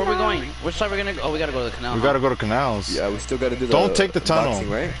 shit's Where drip. are we going? Which side we're gonna go? Oh, we gotta go to the canal. We gotta go to canals. Yeah, we still gotta do the Don't take the tunnel. boxing,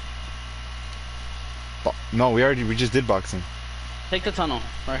 right? No, we just did boxing. Take the tunnel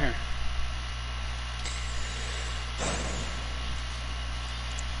right here.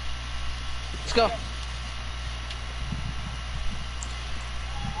 Let's go.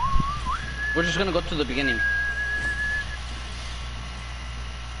 We're just gonna go to the beginning.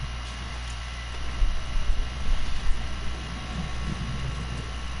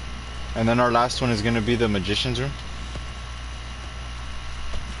 And then our last one is gonna be the magician's room.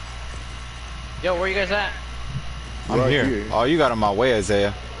 Yo, where you guys at? I'm Right here. here. Oh, you got on my way,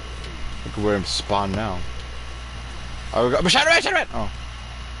 Isaiah. Look at where I'm spawned now. Oh, we got... Shadow! Oh.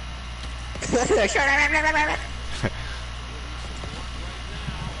 Shadow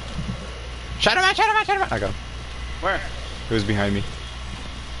Man! I got him. Where? He was behind me.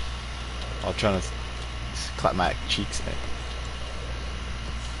 I'm trying to clap my cheeks.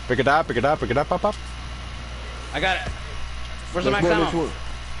 Pick it up, pop. I got it. Where's the max Which ammo? one?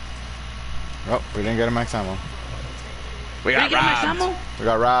 Oh, we didn't get a max ammo. We Did you get max ammo? We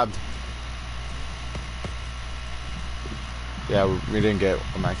got robbed. Yeah, we didn't get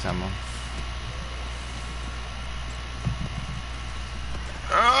a max ammo.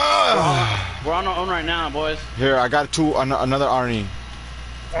 We're on our own right now, boys. Here, I got another Arnie.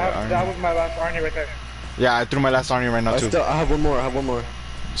 That was my last Arnie right there. Yeah, I threw my last Arnie right now too. I have one more.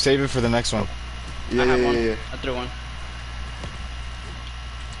 Save it for the next one. Yeah, I have one. yeah. I threw one.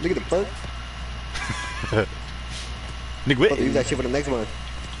 Look at the fuck. Nick About to use that shit for the next one.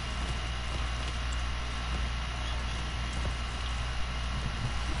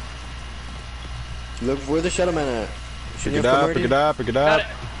 Look, where's the Shadow Man at? Pick Shouldn't it you have come up, already? pick it up, pick it Got up.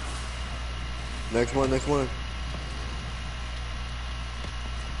 it. Next one.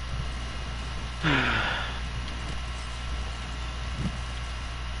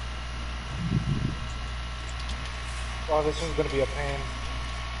 Oh, this one's gonna be a pain.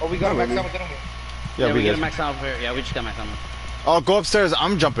 Oh, we got Not max really. ammo, didn't we? Yeah, we we get did. a max ammo here. Yeah, we just got max ammo. Oh, go upstairs.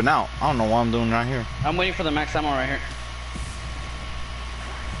 I'm jumping out. I don't know what I'm doing right here. I'm waiting for the max ammo right here.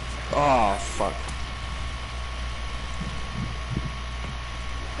 Oh fuck.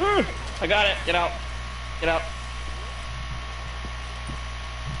 I got it. Get out. Get out.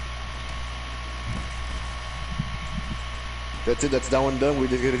 That's it. That's that one done. We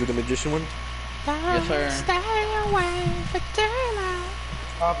just gotta do the magician one. Yes, sir.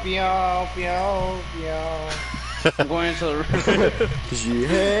 Pew, pew, pew. I'm going into the She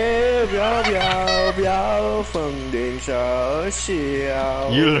had biao biao biao from Ding Shao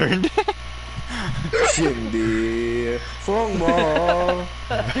Xiao. You learned? Xin Di Feng Mo.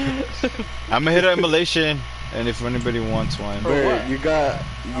 I'm gonna hit an immolation, and if anybody wants one. Wait, you got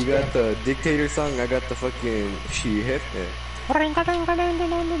the dictator song. I got the fucking she hit it.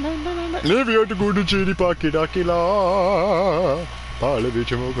 Live here to go to Chiri Paki Dakila.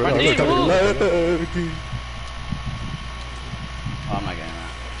 Martin, move. Oh, I'm not getting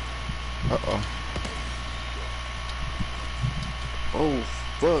that. Uh-oh. Oh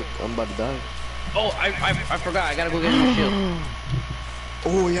fuck! I'm about to die. Oh, I forgot. I gotta go get my shield.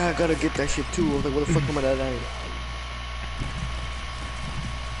 Oh yeah, I gotta get that shit too. I was like, what the fuck am I dying?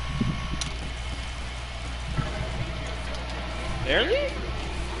 Barely?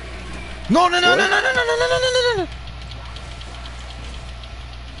 No, no, no, no, no, no, no, no, no, no, no, no.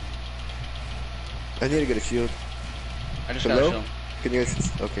 I need to get a shield. I just got a Hello? shield. Can you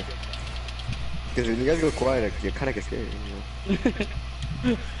guys? Okay. Because when you guys go quiet, you kind of get scared. You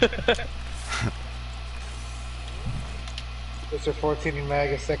know? Is there 14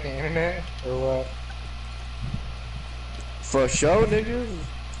 meg a second internet or what? For sure, nigga.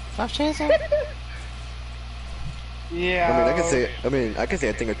 Yeah. I mean, I can say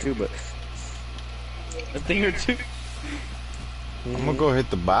a thing or two, but A thing or two. I'm gonna go hit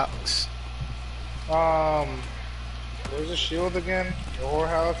the box. Where's the shield again? The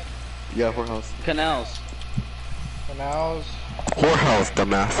whorehouse? yeah, whorehouse. Canals. Canals? Whorehouse,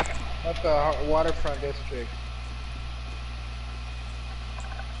 dumbass. Not the waterfront district.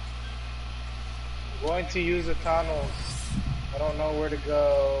 Going to use the tunnels. I don't know where to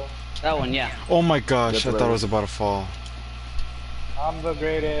go. That one, yeah. Oh my gosh, That's I what thought I it was about to fall. I'm the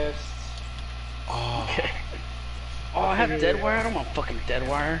greatest. Oh, Oh, I have dead wire. I don't want fucking dead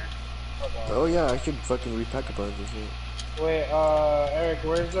wire. Oh yeah, I should fucking repack a bunch of shit. Wait, Eric,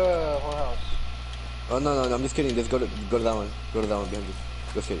 where's the whorehouse? Oh no, I'm just kidding. Just go to that one. Go to that one behind you.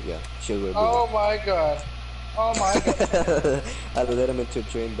 Go straight, yeah. Shield will Oh my god. Oh my god. I let him into a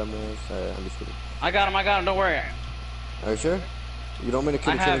train, dumbass. I'm just kidding. I got him. Don't worry. Are you sure? You don't want me to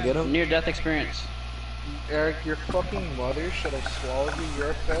kill I the train and get have him? near-death experience. Eric, your fucking mother should have swallowed you,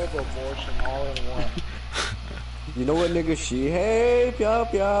 your failed abortion all in one. You know what, nigga? She hey, piao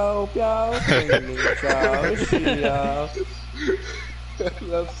piao piao. Ciao, xiao.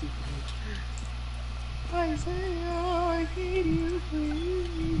 That's Isaiah, I hate you,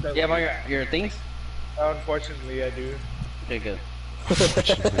 please. You have all your things? Unfortunately, I do. Okay, good.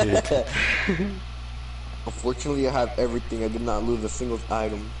 Unfortunately, I have everything. I did not lose a single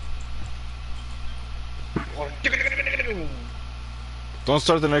item. don't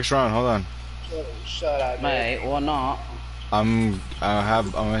start the next round. Hold on. Shut up, man. Mate, or not. I'm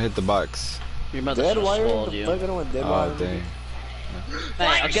gonna hit the box. Your mother Dead should have wire? swallowed The you. fuck? I don't want dead Oh wire. dang.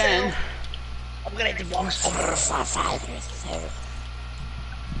 Hey, again. I'm gonna divorce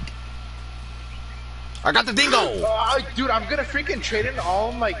I got the dingo. dude, I'm gonna freaking trade in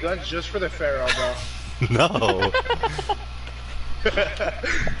all my guns just for the Pharaoh, bro. No.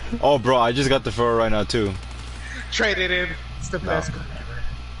 Oh, bro, I just got the fur right now too. Trade it in. It's the best gun ever.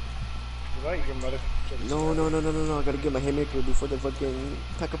 You like your mother? No. I gotta get my haymaker before the fucking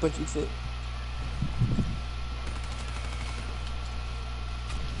pack-a-punch eats it.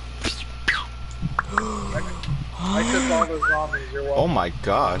 I took all the zombies. You're welcome. Oh my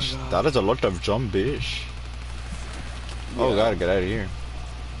gosh, that is a lot of zombies. Oh, gotta get out of here.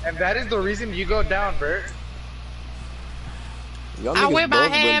 And that is the reason you go down, Bert. I whip my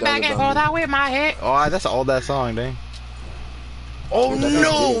head back and forth. whip my head. Oh, that's all that song, dang. Oh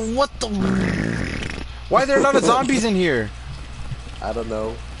no! What the? Why are there a lot of zombies in here? I don't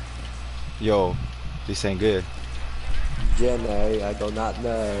know. Yo, this ain't good. Jenny, I do not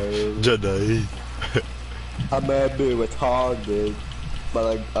know. Jedi. I may be retarded,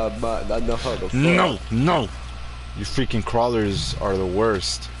 but I know how to fuck. No, no. You freaking crawlers are the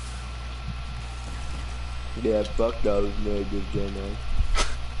worst. Yeah, fuck those niggas, Jenny.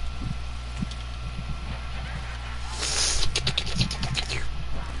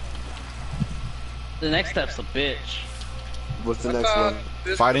 The next step's a bitch. What's the next one?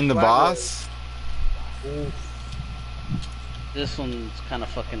 Fighting the boss? This one's kind of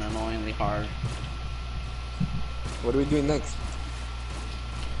fucking annoyingly hard. What are we doing next?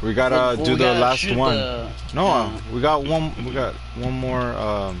 We gotta Well, do we the gotta last shoot one. the- No, yeah. we got one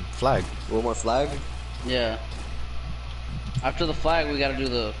more flag. One more flag. Yeah. After the flag, we gotta do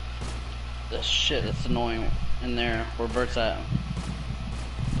the shit that's annoying in there where Bert's at.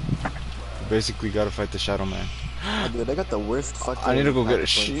 Basically, gotta fight the Shadow Man. Oh, dude, I got the worst fucking. I need to go get a back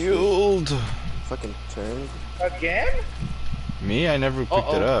shield. Fucking turn. Again? Me, I never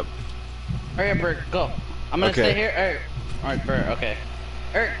picked it up. Hurry up, Bert, go. I'm gonna Okay. stay here. Eric. Alright, Bert, okay.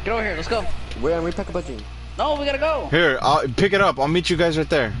 Eric, get over here, let's go. Where am we pack a budget? No, we gotta go. Here, I'll pick it up. I'll meet you guys right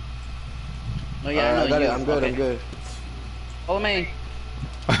there. No, yeah, no, I got you. it. I'm good. Okay. I'm good. Follow me.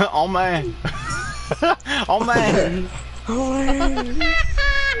 Oh man. Oh man.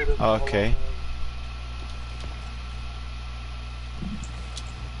 Okay.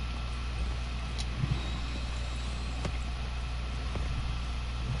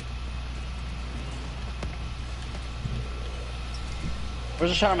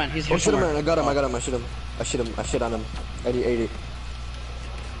 Where's the Shadow Man? He's here Oh, shit, somewhere. man. I got him. I got him. I shit him. I shit him. I shit on him. 80, 80.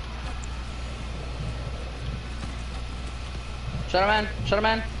 Shadow Man, Shadow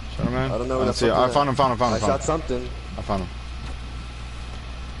Man. Shadow Man. I don't know I where the see. fuck I he's found at. him. Found him. Found I him. shot Found him. something. I found him.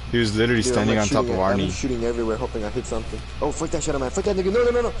 He was literally Dude, standing I'm on like top of shooting I'm Arnie. shooting everywhere, hoping I hit something. Oh, fuck that Shadow Man. Fuck that nigga. No,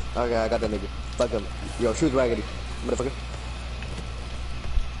 no, no, no. Okay, I got that nigga. Fuck him. Yo, shoot raggedy. Motherfucker.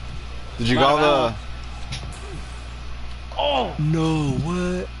 Did you Come on, got the? Oh! No.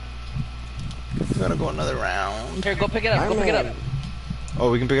 What? We gotta go another round. Here, go pick it up. Go Iron pick it up. Man.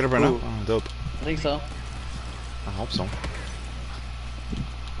 Oh, we can pick it up right Ooh. now. Oh, dope. I think so. I hope so.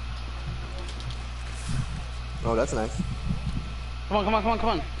 Oh, that's nice. Come on, come on, come on, come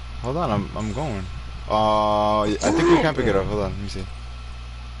on. Hold on, I'm going. I think we can pick it up. Hold on, let me see.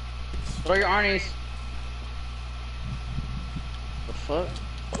 Throw your Arnie's. The fuck?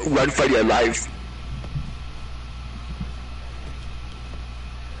 Run for your life.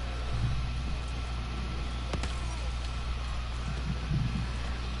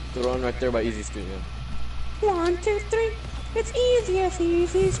 The one right there by Easy Street, man. 1, 2, 3. It's easy as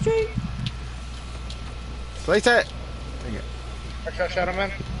easy street. Place it. I shot Shadow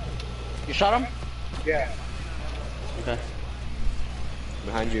Man. You shot him? Yeah. Okay.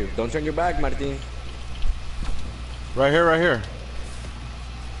 Behind you. Don't turn your back, Martin. Right here, right here.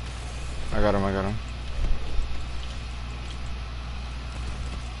 I got him. I got him.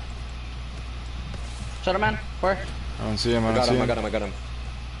 Shadow Man? Where? I don't see him. I I don't got see him. I him. got him. I got him.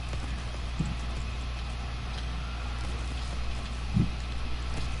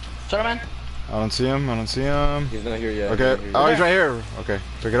 Shadow Man? I don't see him. I don't see him. He's not here yet. Okay. He's Oh, not he's here right here. Okay.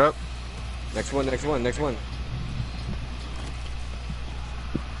 Pick it up. yet. Next one. Next one. Next one.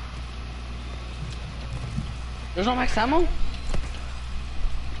 There's no max ammo?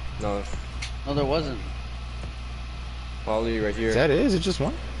 No. No, there wasn't. Polly right here. Is that it? Is it just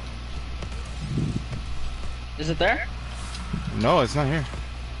one? Is it there? No, it's not here.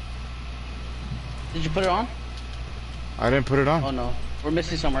 Did you put it on? I didn't put it on. Oh no. We're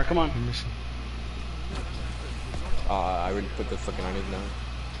missing somewhere. Come on. Let me see. I already put the fucking on it now.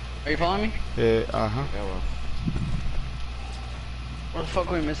 Are you following me? Yeah. Uh huh. Yeah, well. Where the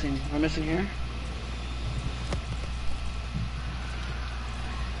fuck are we missing? We're missing here?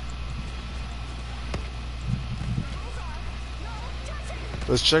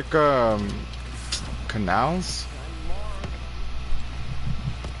 Let's check canals.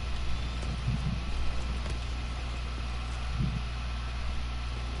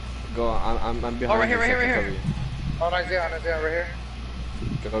 Go. I'm behind. Oh, right here, you, right here, so I right can here. cover Oh, nice, right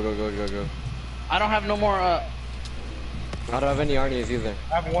here. you. Go. I don't have no more, I don't have any Arnie's either.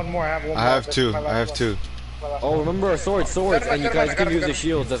 I have one more. I have one more. I have That's two. my I last have one. two. My last Oh, one. remember our swords, and you guys can use the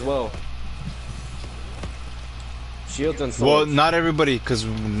shields as well. Shields and Well, swords. not everybody, cause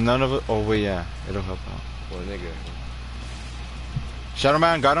none of it. Oh wait, yeah, it'll help out. Well, nigga. Shadow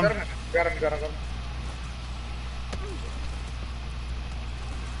Man, got him. Got him.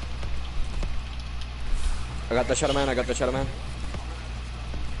 I got the Shadow Man.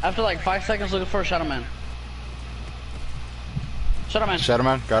 after like 5 seconds looking for a Shadow Man. Shadow Man. Shadow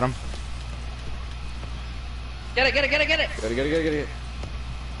Man, got him. Get it. Get it.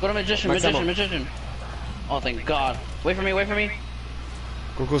 Go to Magician. Max ammo. Oh, thank God. Wait for me.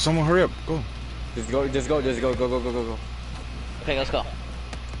 Go, someone hurry up. Go. Just go. Go. Okay, let's go.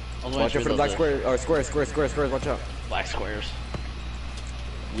 I was waiting Watch out for the black those, square, or squares, watch out. Black squares.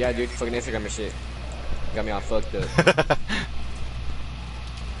 Yeah, dude, fucking Instagram and shit. Got me all fucked up.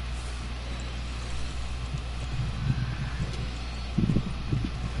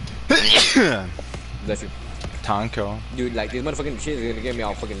 Bless you. Tonko. Dude, like, this motherfucking shit is gonna get me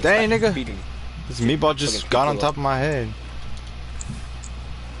all fucking Dang, nigga. beating. This meatball just Fucking got on pizza top of my head.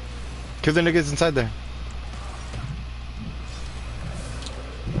 Kill the niggas inside there.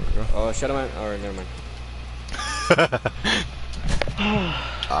 Oh, Shadow Man. Or never mind.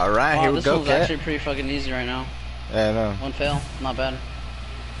 Alright, Wow, here we this go, one's cat. actually pretty fucking easy right now. Yeah, I know. One fail, not bad.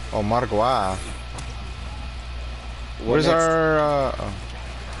 Oh, Margua. What Where's next? our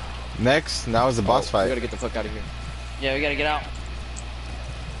next? Now is the boss We fight. gotta get the fuck out of here. Yeah, we gotta get out.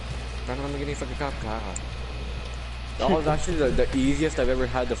 I'm not getting fucking cop car. That was actually the easiest I've ever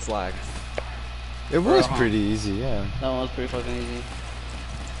had the flag. It was Uh-huh. pretty easy, yeah. That one was pretty fucking easy.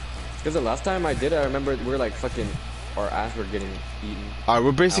 Because the last time I did it, I remember we were like fucking, our ass were getting eaten. Alright,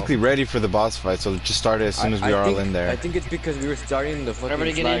 we're basically ready for the boss fight, so just start it as soon as we are all in there. I think it's because we were starting the fucking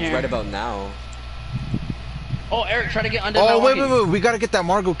Everybody get in flags here. right about now. Oh, Eric, try to get under Oh, that wait, walkie. wait, wait. We gotta get that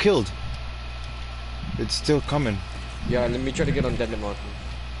Margot killed. It's still coming. Yeah, let me try to get on Dead Mountain.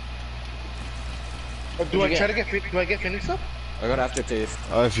 Do I you try to get do I get Phoenix up? I got aftertaste.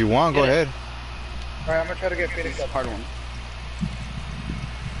 If you want, go Get it. ahead. Alright, I'm gonna try to get Phoenix up. Hard one.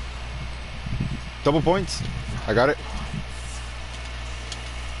 Double points. I got it.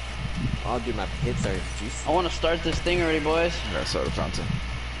 Oh, dude, my hits are juicy. I want to start this thing already, boys. I gotta start the fountain.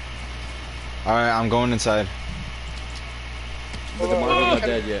 Alright, I'm going inside. But the Marvel's not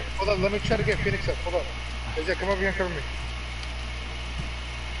dead yet. Hold on, let me try to get Phoenix up. Hold on. Izzy, come over here and cover me.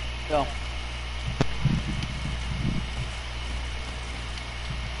 Go.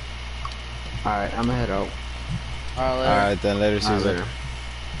 Alright, I'm gonna head out. Alright, later. Alright, then later, Alright, Caesar. later.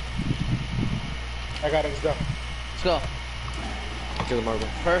 I got it, let's go. Let's go. Kill the Marvel.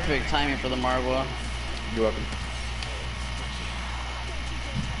 Perfect timing for the Margwa. You're welcome.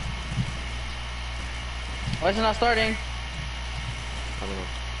 Why is it not starting? I don't know.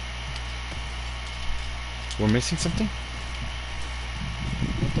 We're missing something?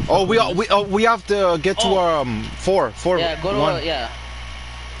 Oh, we have to get to Oh. our four. Yeah, go to one. yeah.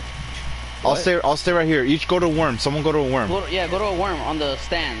 I'll stay right here. Each go to a worm. Someone go to a worm. Go to a worm on the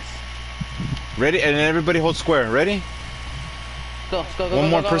stands. Ready? And then everybody hold square. Ready? Go, go, go. One go,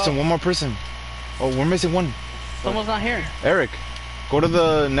 more go, person. Go. One more person. Oh, we're missing one. Someone's not here. Eric, go to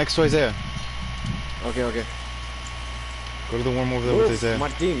the next to Isaiah. Okay, okay. Go to the worm over there with Oof, Isaiah.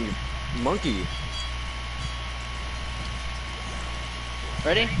 Martin, monkey.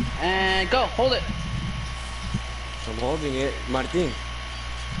 Ready? And go. Hold it. I'm holding it. Martin.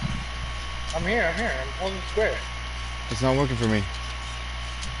 I'm here, I'm holding square. It's not working for me.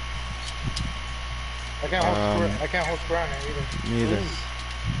 I can't hold square. I can't hold square on it either. Me either.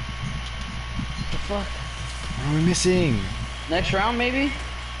 The fuck? What are we missing? Next round, maybe?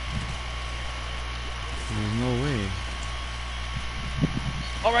 There's no way.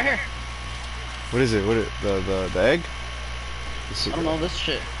 Oh, right here. What is it? What the egg? I don't know. This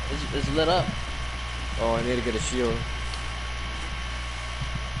shit is lit up. Oh, I need to get a shield.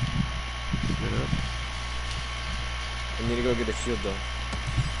 I need to go get a shield though.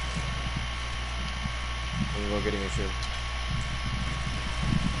 I'm gonna go getting a shield.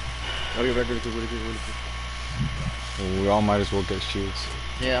 I'll be back really quick, really quick, really quick. Well, we all might as well get shields.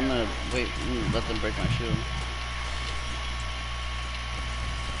 Yeah, I'm gonna wait. Let them break my shield.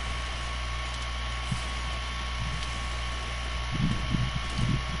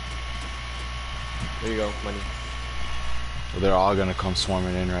 There you go, money. Well, they're all gonna come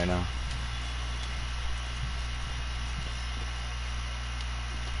swarming in right now.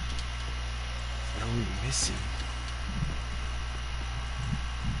 What are we missing?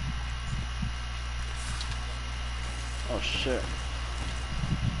 Oh shit.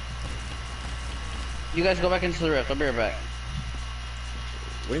 You guys go back into the rift. I'll be right back.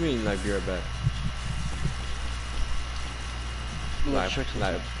 What do you mean, like, be right back? Ooh, Live, tricks and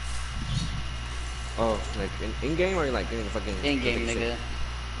live. Oh, like in game or like in fucking stuff. In game, take a nigga. shit?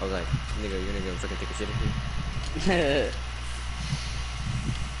 I was like, nigga, you're gonna go fucking take a shit in here.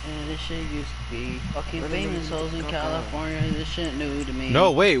 And this shit used to be fucking Let me famous know. hoes in California. This shit new to me.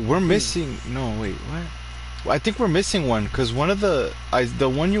 No, wait, we're missing. No, wait, what? Well, I think we're missing one because one of the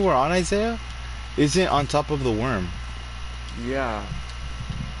one you were on, Isaiah, isn't on top of the worm. Yeah.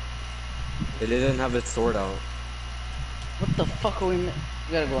 It didn't have its sword out. What the fuck are we? We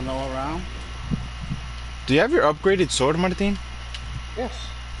gotta go no around. Do you have your upgraded sword, Martin? Yes.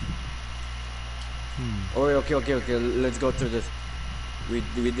 Oh, wait, okay. Let's go through this. We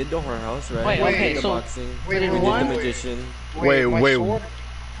did the horror house, right? Wait, We okay, did the so- boxing. Wait, we did one? the magician. Wait.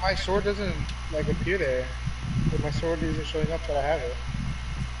 My sword doesn't like appear there. Like, my sword isn't showing up that I have it.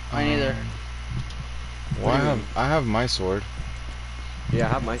 Mine either. Well, I have my sword. Yeah, I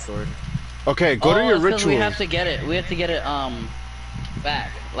have my sword. Okay, go to your it's 'cause rituals. We have to get it. We have to get it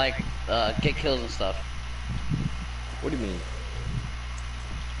back. Like get kills and stuff. What do you mean?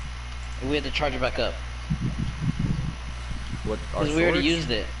 We had to charge it back up. What? Our Because we already swords?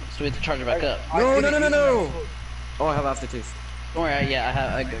 used it, so we had to charge it back up. No, no, no, no, no! Oh, I have aftertaste. Don't worry,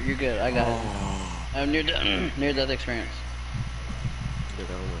 yeah, you're good. I got it. I'm near near death experience. Dude,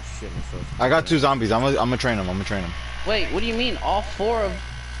 I don't want to shit myself. I got 2 zombies. I'm gonna train them. I'm gonna train them. Wait, what do you mean? All 4 of?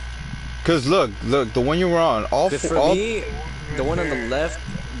 Cause look, the one you were on, Because for me, the one on the left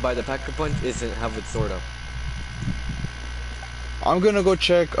by the packer punch isn't have its sword up. I'm gonna go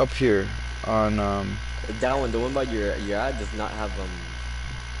check up here on That one, the one by your ad, does not have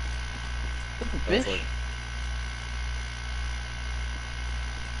Bitch. sword.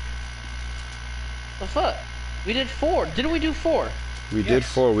 The fuck? We did 4. Didn't we do 4? We did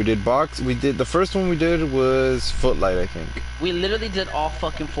 4. We did box. We did the first one we did was footlight, I think. We literally did all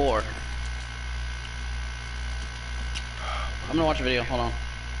fucking 4. I'm gonna watch a video. Hold on.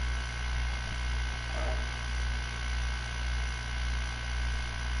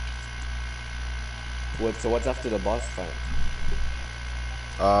 So what's after the boss fight?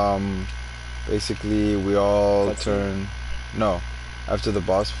 Basically we all Cutscene? turn. No, after the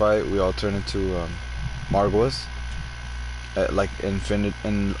boss fight, we all turn into Margwas. Like infinite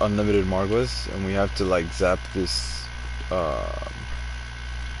and unlimited Margwas, and we have to like zap this. What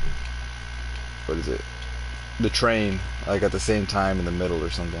is it? The train, like at the same time in the middle or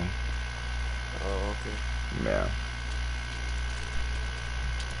something. Oh, okay. Yeah.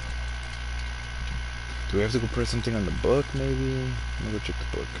 Do we have to go put something on the book, maybe? Let me go check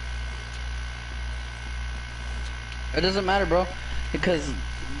the book. It doesn't matter, bro, because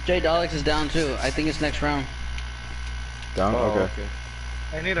J Daleks is down too. I think it's next round. Down? Oh, Okay. okay.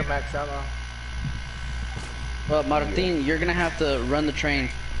 I need a max ammo. Well, Martin, you're gonna have to run the train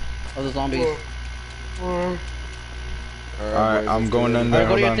of the zombies. Alright, I'm going in there. Alright,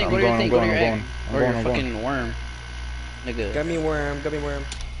 go to your Hold thing, on. go to your I'm thing, go to your egg. I'm Or going, your I'm going. fucking worm. Nigga. Gummy worm, gummy worm.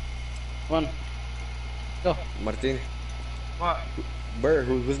 Come on. Go. Martin. What? Bert,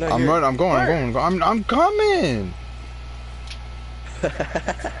 who's not I'm here? running, I'm going. I'm coming!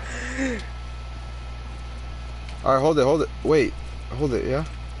 Alright, hold it. Wait. Hold it, yeah?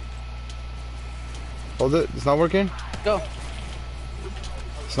 Hold it. It's not working? Go.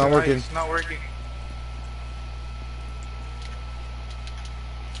 It's not working. It's not working.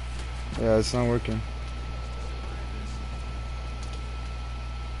 Yeah, it's not working.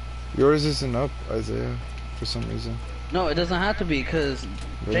 Yours isn't up, Isaiah, for some reason. No, it doesn't have to be, because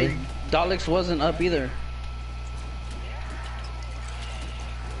Really? J Daleks wasn't up either.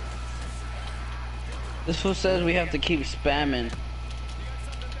 This fool says we have to keep spamming.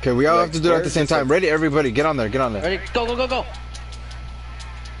 Okay, we all Yeah, have to do it at the same time. Ready, everybody, get on there, get on there. Ready? Go, go, go, go!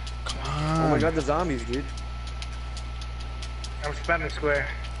 Come Oh my on. god, the zombies, dude. I'm spamming square.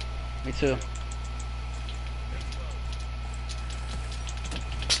 Me too.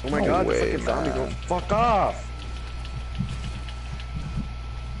 Oh my No god, way, the fucking zombies man. don't fuck off.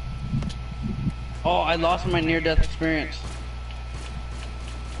 Oh, I lost my near-death experience.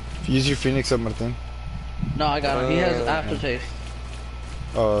 Use your Phoenix up, Martin. No, I got him. He has aftertaste.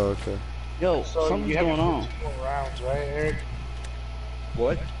 Oh, okay. Yo, So something's you have going on. 2 more rounds, right, Eric?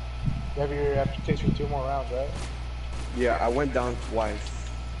 What? You have your aftertaste for 2 more rounds, right? Yeah, I went down twice.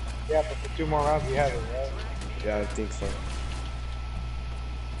 Yeah, but for 2 more rounds you have it, right? Yeah, I think so.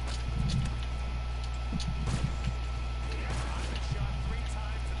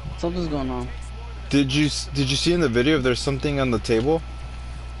 Something's going on. Did you see in the video if there's something on the table?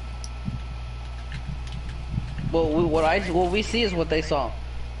 Well, what we see is what they saw.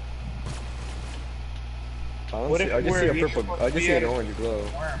 I don't What see, if I just see we're a each purple. supposed I to just be see an at a- orange glow.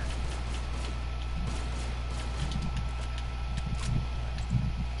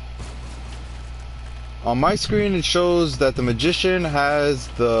 On my screen, it shows that the magician has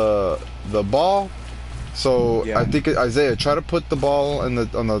the ball. So Yeah. I think Isaiah, try to put the ball in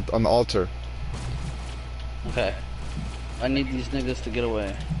on the altar. Okay. I need these niggas to get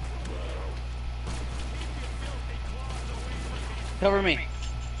away. Cover me.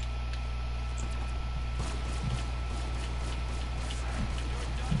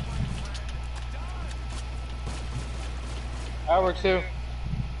 That works too.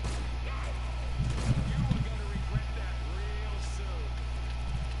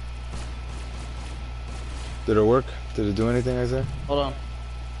 Did it work? Did it do anything, Isaiah? Hold on.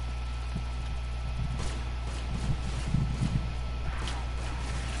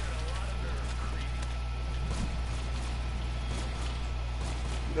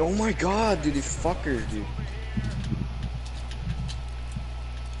 Oh my god, dude, these fuckers, dude.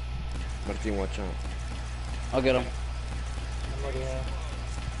 Martin, watch out. I'll get him. I'm already in.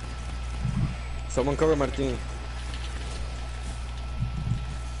 Someone cover Martin.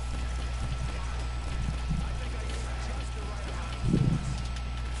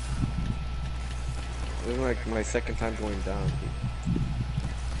 my second time going down. Dude.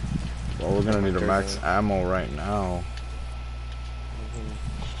 Well, we're gonna need a Third max down. ammo right now.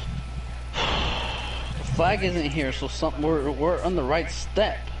 The flag isn't here, so we're on the right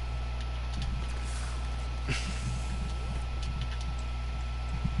step.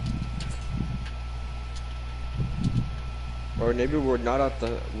 Or maybe we're not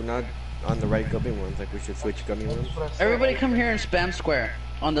on the right gummy ones. Like we should switch gummy ones. That's what I said. Everybody come here and spam square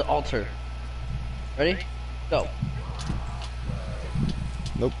on the altar. Ready? Go.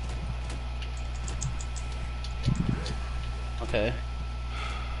 Nope. Okay.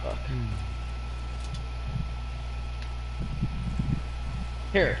 Fuck.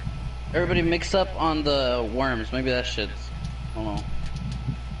 Here. Everybody mix up on the worms. Maybe that shit's... I don't know.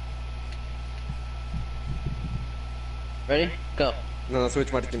 Ready? Go. No,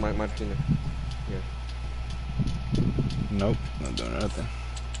 switch Martina. Yeah. Nope. Not doing nothing.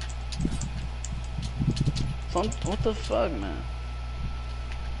 What the fuck, man?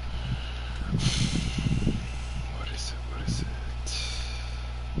 What is it? What is it?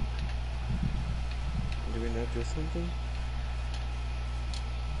 Do we not do something?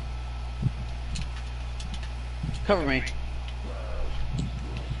 Cover me.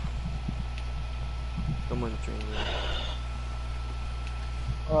 Come on, train.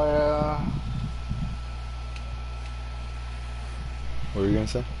 Oh yeah. What were you gonna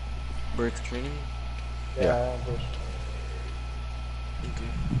say? Birds training. Yeah. Bush.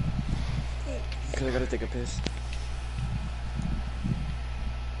 Okay. Cause I gotta take a piss.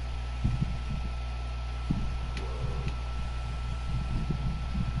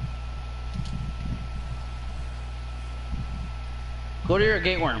 Go to your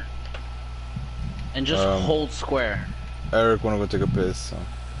gate worm. And just hold square. Eric wanna go take a piss. So.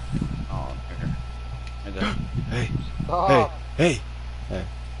 Oh, here. I got it. Hey. Oh, Hey. Hey.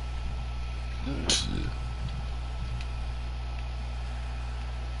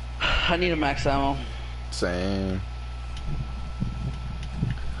 I need a max ammo. Same.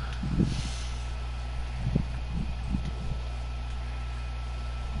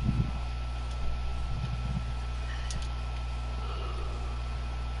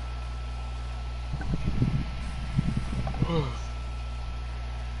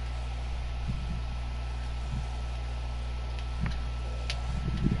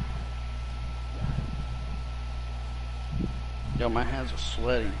 Yo, my hands are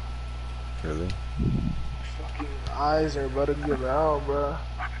sweaty. Really? fucking eyes are about to give out, bro.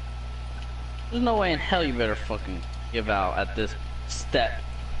 There's no way in hell you better fucking give out at this step.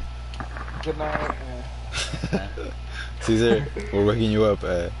 Good night. Caesar, we're waking you up.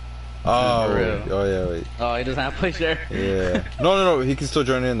 Oh, For real. oh yeah, wait. Oh, he doesn't have place there? Yeah. No, he can still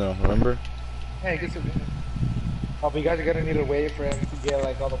join in though. Remember? Hey, get some. Oh, but you guys are gonna need to wait for him to get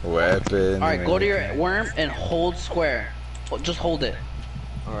like all the Weapon. Alright, go to your worm and hold square. Just hold it.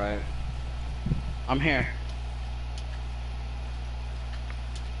 Alright. I'm here.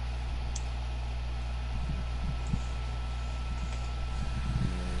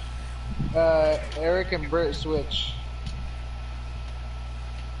 Eric and Britt switch.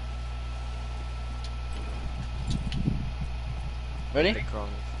 Ready?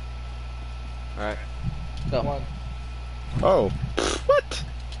 Alright. Go. One. Oh. What?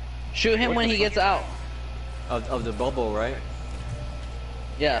 Shoot him when he gets out. Of the bubble, right?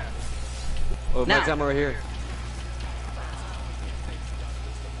 Yeah. Oh, Now. Mike's ammo right here.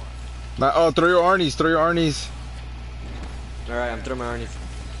 Oh, throw your Arnie's. Throw your Arnie's. Alright, I'm throwing my Arnie's.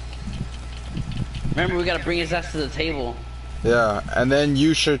 Remember, we gotta bring his ass to the table. Yeah, and then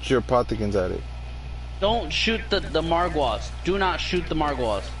you shoot your Potikins at it. Don't shoot the Margwas. Do not shoot the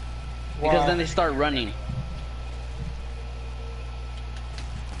Margwas. Because Why? then they start running.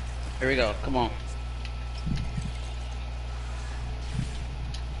 Here we go. Come on.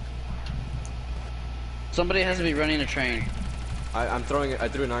 Somebody has to be running a train. I'm throwing it. I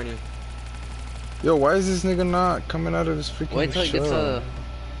threw an Arnie. Yo, why is this nigga not coming out of his freaking Wait till he gets shell?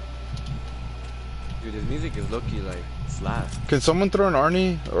 Dude, his music is low-key like slaps. Can someone throw an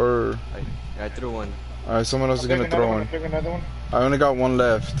Arnie? Or... I threw one. Alright, someone else is Pick gonna another throw one. one. Pick another one. I only got one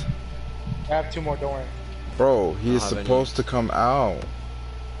left. I have two more. Don't worry. Bro, he is have any. supposed to come out.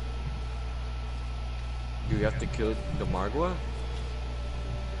 Do we have to kill the Margwa?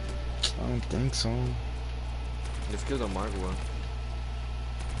 I don't think so. Let's kill the Margwa.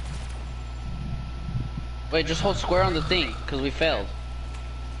 Wait, just hold square on the thing, because we failed.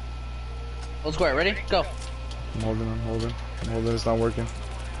 Hold square, ready? Go. I'm holding, it's not working.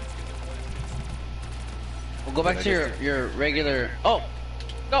 We'll go back to your regular... Oh!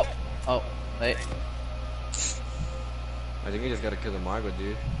 Go! Oh, wait. I think we just gotta kill the Margwa,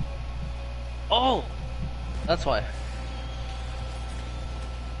 dude. Oh! That's why.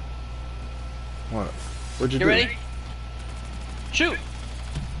 What? What'd you You do? ready? Shoot!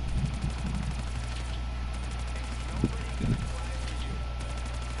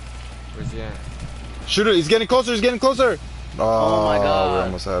 Where's he at? Shoot it! He's getting closer! He's getting closer! Oh my God. We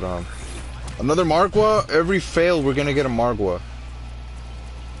almost had him. Another Margwa? Every fail, we're gonna get a Margwa.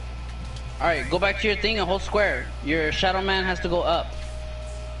 Alright, go back to your thing and hold square. Your Shadow Man has to go up.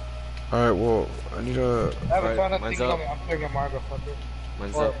 Alright, well, I need a... I haven't Alright, found mine's nothing up. coming. I'm taking Margo, fucker.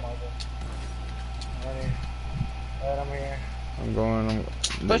 Mine's Or up. Margo. Running. Alright, I'm here. I'm going...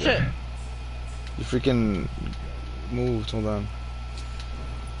 Push it! You freaking moved, hold on.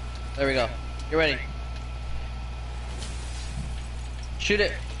 There we go. You ready? Shoot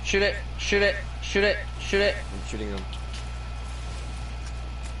it! Shoot it! Shoot it! Shoot it! Shoot it! I'm shooting him.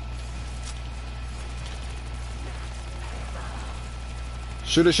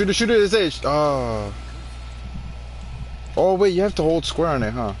 Shoot it, shoot it, shoot it, it's H! Oh. Oh, wait, you have to hold square on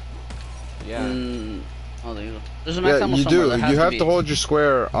it, huh? Yeah. Oh, there you go. There's a max Yeah, ammo you somewhere. do. There has You have be. to hold your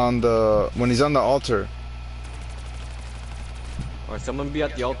square on the... when he's on the altar. Or someone be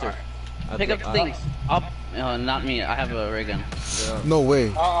at the altar. At Pick up the things. Up. Not me. I have a ray gun. Yeah. No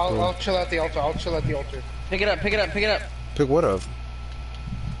way. I'll chill at the altar. I'll chill at the altar. Pick it up. Pick it up. Pick it up. Pick what up?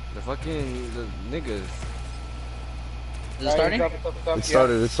 The fucking niggas. Is it starting? It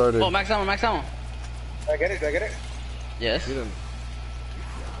started, it started. Oh, max ammo. Max ammo. Do I get it? Do I get it? Yes. Shoot him.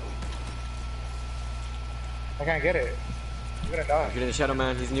 I can't get it. I'm gonna die. I'm shooting the Shadow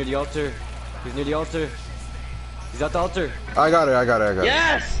Man. He's near the altar. He's near the altar. He's at the altar. I got it, I got it, I got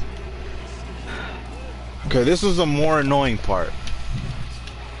Yes. it. Okay, this was the more annoying part.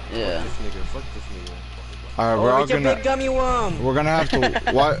 Yeah. This nigga. Fuck this nigga. Alright, Oh, we're all it's a big gonna... gummy worm. We're gonna have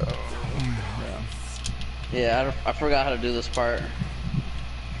to... Why... Yeah. I forgot how to do this part.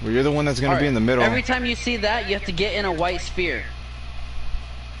 Well, you're the one that's gonna be Alright, in the middle. Every time you see that, you have to get in a white sphere.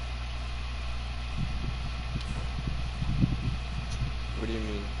 What do you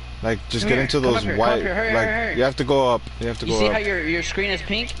mean? Like, just Come get here, into come those up here, come white... up here, hurry, like, hurry, hurry. you have to go up. You have to You go see up. how your screen is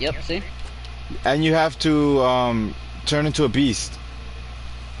pink? Yep. See. And you have to, turn into a beast.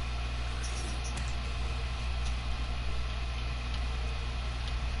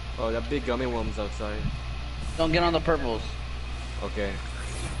 Oh, that big gummy worm's outside. Don't get on the purples. Okay.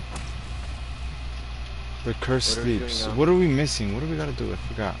 The curse What are we sleeps. doing now? What are we missing? What do we gotta do? I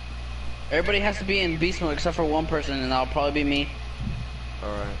forgot. Everybody has to be in beast mode except for one person, and that'll probably be me.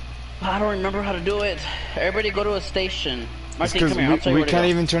 Alright. I don't remember how to do it. Everybody go to a station. It's Martin, because come here. I'll tell you we where to can't go.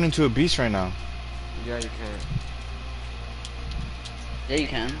 even turn into a beast right now. Yeah, you can. Yeah, you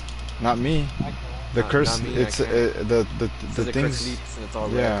can. Not me. The Not- curse. not me, I It's can't. the So the curse things. sleeps and it's all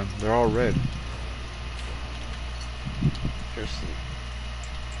red. Yeah, they're all red. Curse sleep.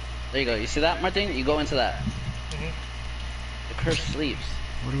 There you go. You see that, Martin? You go into that. The curse sleeps.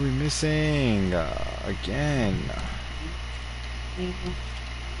 What are we missing? Again.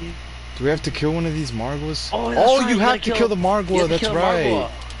 Do we have to kill one of these Margwas? Oh, that's right, you you have gotta to kill the you Margwa. have to That's kill the right. Margwa.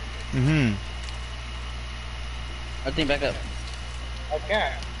 Mm-hmm. Martin, back up. I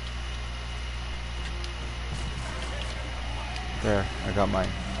can't. There, I got mine.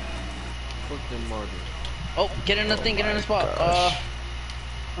 Fuck them Margaret. Oh, get in the thing. Get in the spot. gosh.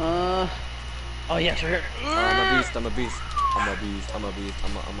 Oh, yeah, it's right here. I'm a beast, I'm a beast. I'm a beast, I'm a beast,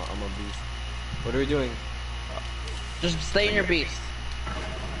 I'm a beast. What are we doing? Just stay in your beast.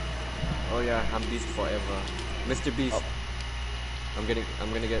 Oh yeah, I'm beast forever. Mr. Beast. Oh. I'm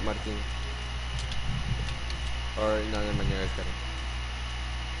gonna get Martin. Or no, never mind, yeah, it's better.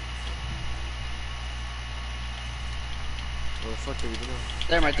 What the fuck are we doing?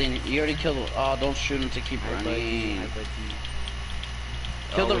 There, Martin. You already killed him. Oh, don't shoot him to keep Hi, buddy. running. Hi, buddy.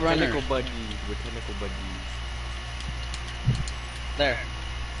 Kill the we're runner. Tentacle buddies. We're tentacle buddies. There.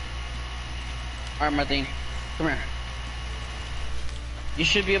 Alright, Martin. Come here. You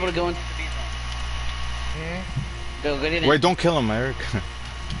should be able to go into the beast zone. Go, get in. Wait, don't kill him, Eric.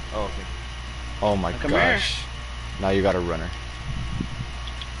 Oh, okay. Oh my Come gosh. Now you got a runner.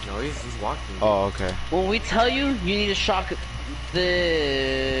 No, he's walking. Oh, okay. When we tell you, you need to shock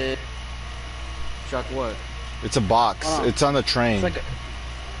the... Shock what? It's a box. Hold on. It's on the train. It's like a...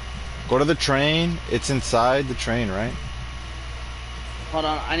 Go to the train. It's inside the train, right? Hold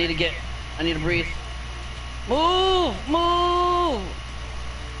on, I need to breathe. Move! Move!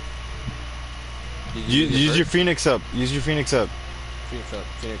 Did You, do the use your first? Phoenix up. Use your Phoenix up. Phoenix up,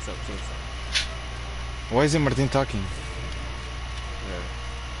 Phoenix up, Phoenix up. Why isn't Martin talking? Yeah.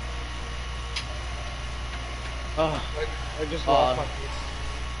 Oh, I just lost my beast.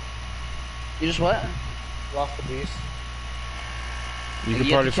 you just what? Lost the beast. You could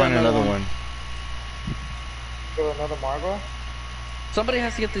You have probably to kill find another another one. one. Kill another Margot? Somebody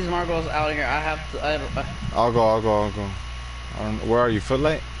has to get these Margos out of here. I have to. I'll go. I don't, where are you,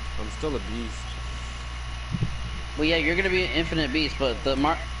 Footlight? I'm still a beast. Well, yeah, you're gonna be an infinite beast, but the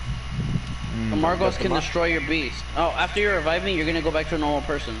Margos can destroy your beast. Oh, after you revive me, you're gonna go back to a normal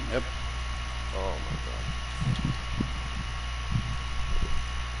person. Yep. Oh my god.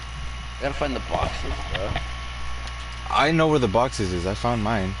 Gotta find the boxes, bro. I know where the boxes is. I found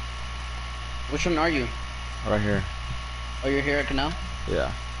mine. Which one are you? Right here. Oh, you're here at Canal?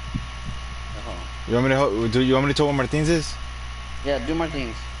 Yeah. Oh. You want me to do? You want me to tell what Martin's is? Yeah, do more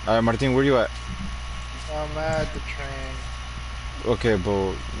things. All right, Martin, where you at? I'm at the train. Okay,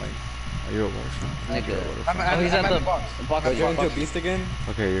 but like, are you at Waterfront? Nigga. I'm at the box. The box. Are you into a beast again?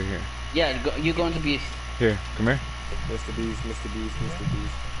 Okay, you're here. Yeah, you go into beast. Here, come here. Mr. Beast, Mr. Beast, Mr.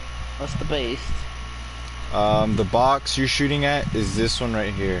 Beast. What's the beast? The box you're shooting at is this one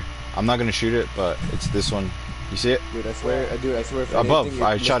right here. I'm not gonna shoot it, but it's this one. You see it? Dude, I swear, if Above, anything,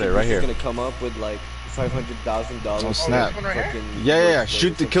 I shot it right here. He's gonna come up with like $500,000. Oh snap! this one right here? Yeah.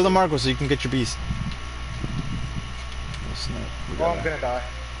 Shoot the kill the Marco so you can get your beast. Oh snap! Oh, I'm gonna die.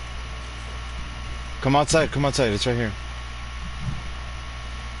 Come outside. It's right here.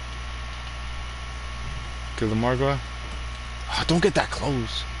 Kill the Margo. Oh, don't get that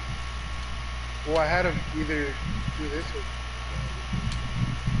close. Well, I had to either do this or...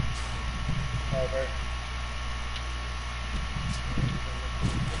 However.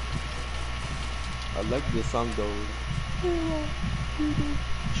 I like this song though.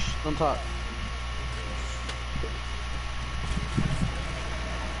 Don't talk.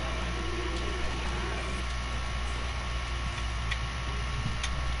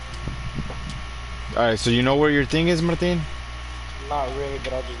 All right, so you know where your thing is, Martin? Not really,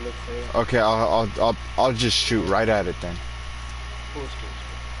 but I'll just look for it. Okay, I'll just shoot right at it then. Cool.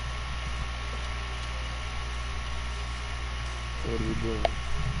 So what are we doing?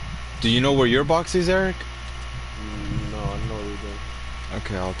 Do you know where your box is, Eric? No, I know what we're doing.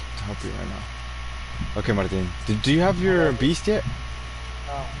 Okay, I'll help you right now. Okay, Martin. Do you have your beast yet?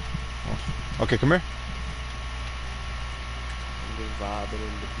 No. Oh. Okay, come here. I'm just vibing in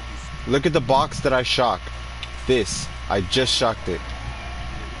the beast. Look at the box that I shocked. This. I just shocked it.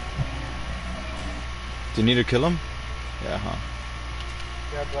 Do you need to kill him? Yeah, huh?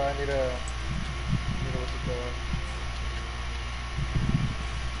 Yeah, but I need a... what's it called?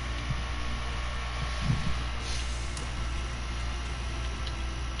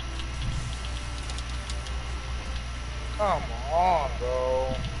 Come on,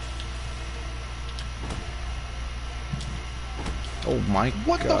 bro. Oh my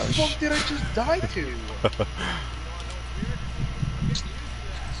What gosh. the fuck did I just die to?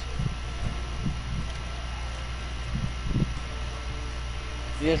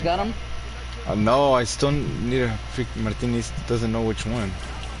 You guys got him? No, I still need a freak. Martinez doesn't know which one.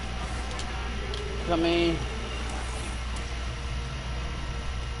 Coming.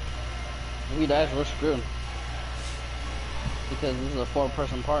 If he dies, we're screwed. Because this is a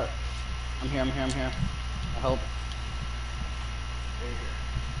 4-person part. I'm here. I hope.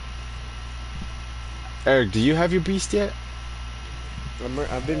 Eric, do you have your beast yet?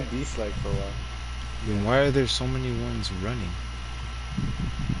 I've been beast-like for a while. Then why are there so many ones running?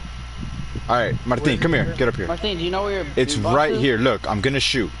 Alright, Martin, come here. Get up here. Martin, do you know where your It's your box right is? here. Look, I'm gonna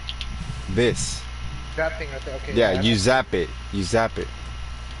shoot. This. That thing right there, okay. Yeah, you zap it. You zap it.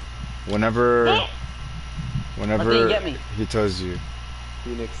 Whenever Martin, get me. he tells you.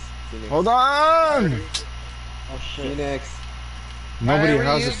 Phoenix. Hold on! Oh shit. Phoenix. Nobody already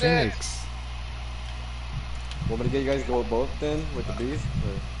has a used it. Phoenix. Want me to get you guys go both then with the beast?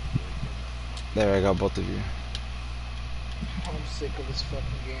 Or? There, I got both of you. I'm sick of this fucking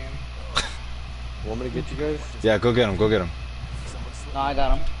game. Want me to get you guys? Yeah, go get him. Go get him. No, I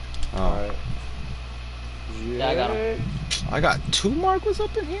got him. Oh. Alright. Yeah, I got him. I got 2 Marcos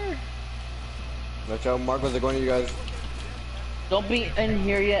up in here. Watch out, Marcos are going to you guys. Don't be in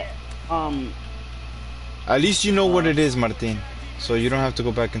here yet. At least you know what it is, Martin. So you don't have to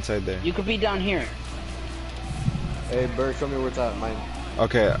go back inside there. You could be down here. Hey, Bird, show me where it's at. Mine.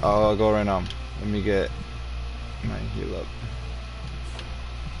 Okay, I'll go right now. Let me get my heal up.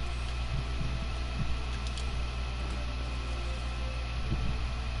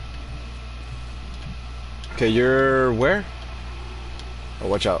 Okay, you're where? Oh,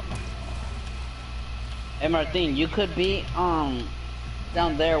 watch out. Hey Martin, you could be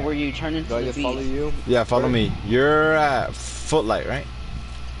down there where you turn into Do I the just beast. follow you? Yeah, follow me. You're at Footlight, right?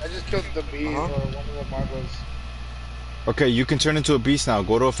 I just killed the bees or one of the Margos. Okay, you can turn into a beast now.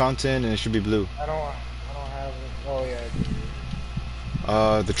 Go to a fountain and it should be blue. I don't have it. Oh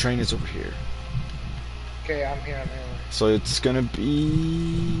yeah. The train is over here. Okay, I'm here. So it's gonna be.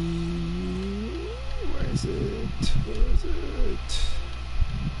 Where is it?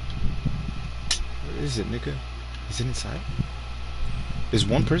 Where is it, nigga? Is it inside? Is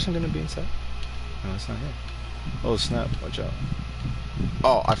one person gonna be inside? No, it's not him. Oh snap! Watch out.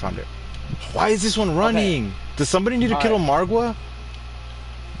 Oh, I found it. Why is this one running? Okay. Does somebody need to kill a Margwa?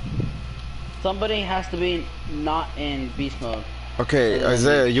 Somebody has to be not in beast mode. Okay,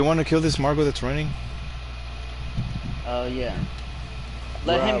 Isaiah, you want to kill this Margwa that's running? Oh yeah.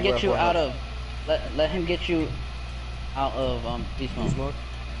 Let him get you out of. Let him get you out of beast mode.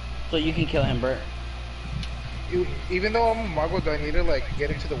 So you can kill him, Bert. Even though I'm a Margot, do I need to like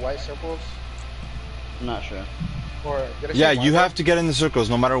get into the white circles? I'm not sure. Or yeah, you have to get in the circles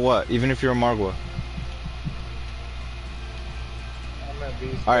no matter what, even if you're a Margwa.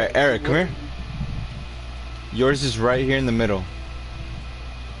 Alright, Eric, come here. Yours is right here in the middle.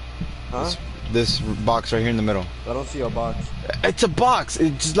 Huh? This box right here in the middle. I don't see a box. It's a box.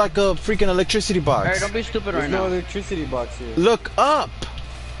 It's just like a freaking electricity box. Alright, don't be stupid right now. There's no electricity box here. Look up.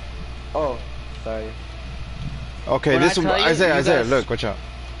 Oh, sorry. Okay, When this I one, tell you, Isaiah, you Isaiah, guys- look, watch out.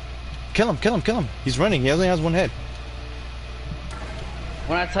 Kill him. He's running. He only has one head.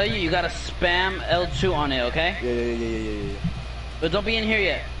 When I tell you, you gotta spam L2 on it, okay? Yeah. But don't be in here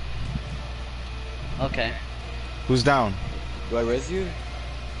yet. Okay. Who's down? Do I res you?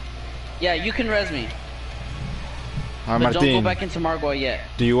 Yeah, you can res me. Hi, But don't go Martin. back into Margot yet.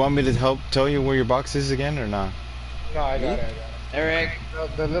 Do you want me to help tell you where your box is again or not? No, I got it. Eric,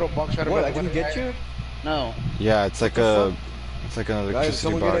 The little box right What? above I the didn't get you? no. Yeah, it's like the it's like an Guys, electricity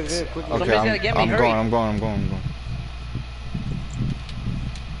someone get box. Isaiah quickly. Okay, Somebody's gotta get me, I'm hurry. going.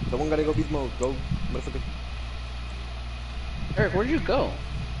 Someone gotta go beast mode. Go, motherfucker. Eric, where'd you go?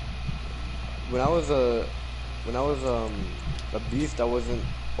 When I was a beast, I wasn't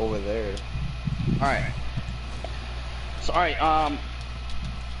over there. Alright. So, alright,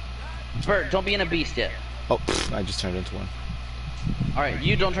 Bert, don't be in a beast yet. Oh, pfft, I just turned into one. Alright,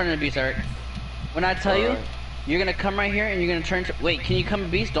 you don't turn into a beast, Eric. When I tell you, Alright. you're gonna come right here and you're gonna turn to. Wait, can you come a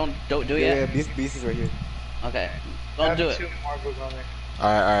beast? Don't do it Yeah, yet. beast is right here. Okay. I Don't have do it. two Margos on there.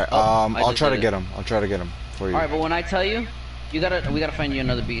 Alright. Oh, I I'll just try to did get it. him. I'll try to get him for you. Alright, but when I tell you, we gotta find you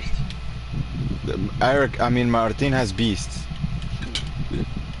another beast. Martin has beasts.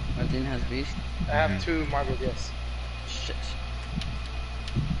 Martin has beast. I have two Margos, yes. Shit.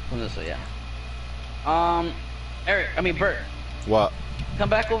 From this way, yeah. Bert, What? come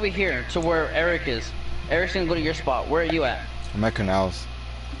back over here to where Eric is. Eric's gonna go to your spot. Where are you at? I'm at canals.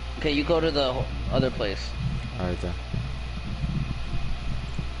 Okay, you go to the other place. Alright then.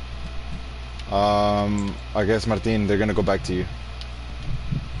 I guess Martin, they're gonna go back to you.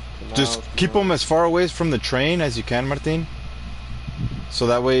 Just keep them as far away from the train as you can, Martin. So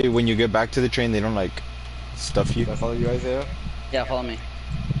that way, when you get back to the train, they don't like stuff you. Can I follow you guys there? Yeah, follow me.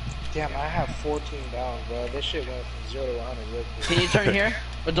 Damn, I have 14 down, bro. This shit went from 0 to 100 real quick. Can you turn here?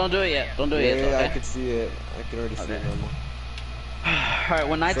 But don't do it yet. Don't do it Yeah, yet, I okay? can see it. I can already see it Okay. normal. Alright,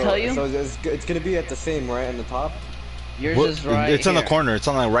 when I tell you, So it's gonna be at the same, right, on the top? yours What? is right It's on the here. corner. It's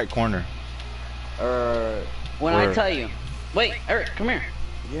on the right corner. Or When Where? I tell you, wait, Eric, come here.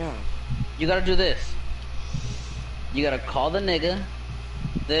 yeah. You gotta do this. You gotta call the nigga.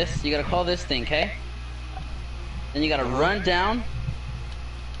 This. You gotta call this thing, okay? Then you gotta run down.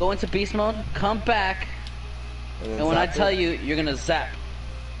 Go into beast mode. Come back. then And when I zap tell it. you, you're gonna zap.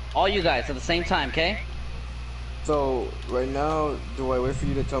 All you guys at the same time, okay? So right now, do I wait for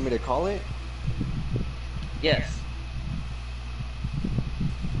you to tell me to call it? Yes.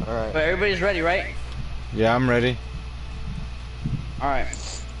 All right. But everybody's ready, right? Yeah, I'm ready. Alright.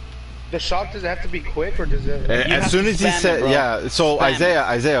 The shot, does it have to be quick or does it? As have soon to as he spam it, said, bro. yeah. So Spam it.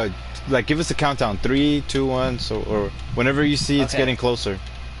 Isaiah, like give us a countdown: 3, 2, 1. So, or whenever you see it's Okay. getting closer.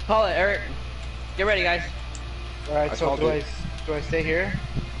 Call it, Eric. Get ready, guys. Alright, I so called do it. I stay here?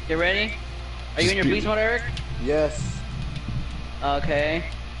 Get ready. Are you in your Just beast mode, Eric? Yes. Okay.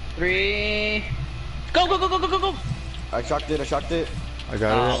 3. Go, go, go, go, go, go, go! I shocked it. I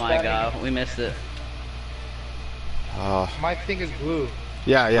got Oh it. my god, we missed it. My thing is blue.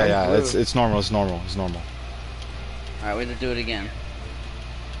 Yeah. Mine's blue. It's normal. It's normal. Alright, we have to do it again.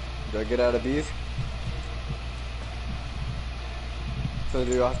 Do I get out of beast? So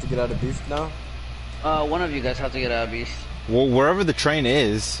do you have to get out of beast now? One of you guys have to get out of beast. Well, wherever the train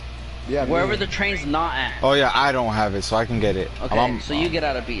is. Yeah. Wherever me. the train's not at. Oh yeah, I don't have it, so I can get it. Okay, so you get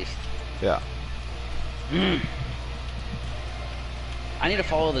out of beast. Yeah. I need to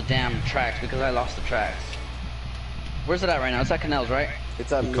follow the damn tracks because I lost the tracks. Where's it at right now? It's at Canals, right?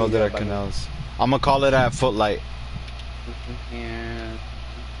 It's at We me, called it yeah, at by me. canals. I'm gonna call it at Footlight. Here,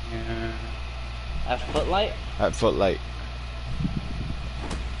 here. At Footlight? At Footlight.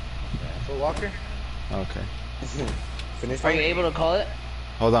 Footwalker? Okay. Finish Are you line? able to call it?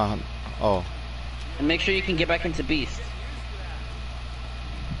 Hold on. Oh. And make sure you can get back into Beast.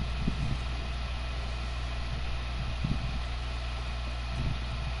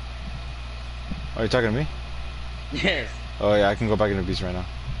 Are you talking to me? Yes. Oh yeah, I can go back into Beast right now.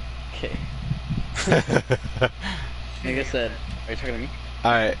 Okay. Like I said, are you talking to me?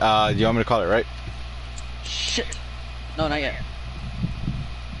 Alright, you want me to call it, right? Shit. No, not yet.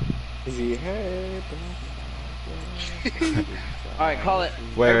 Is he hey, Alright, call it.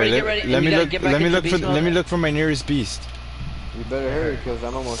 Wait, Everybody wait, get ready. let and me you gotta look. get back Let me into look for. beast Let me mode. look for my nearest beast. You better hurry, because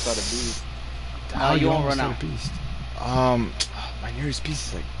I'm almost out of beast. How you won't almost run at out. a beast? My nearest beast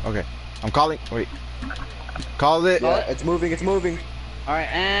is like. Okay, I'm calling. Wait, call it. Call Yeah, it's moving, it's moving. Alright,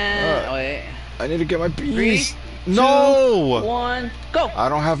 and wait. I need to get my 3, beast. 2, No, 1, go! I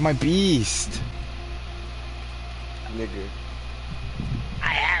don't have my beast. Nigga. I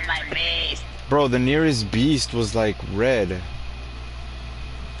have my beast! Bro, the nearest beast was like red.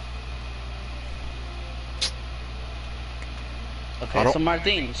 Okay, so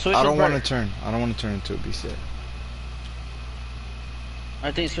Martin, switch I with don't want to Bert. turn. I don't want to turn into a beast yet.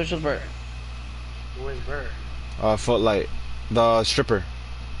 Martin, switch with Bert. Where's Bird? Footlight, the stripper.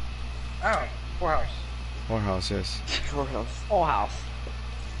 Oh, Poorhouse. Whorehouse, yes. Whorehouse. Whole house.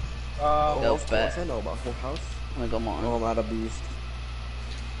 Oh, Yo, of bet. course, I know about Whorehouse. I'm gonna go on. Oh, I'm out of beast.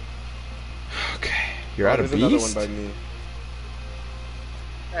 Okay, you're out of There's another beast. one by me.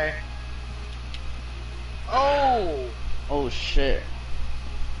 Hey. Oh! Oh shit.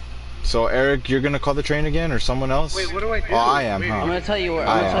 So Eric, you're gonna call the train again, or someone else? Wait, what do I do? Oh, I am, Wait, huh? I'm gonna tell you where.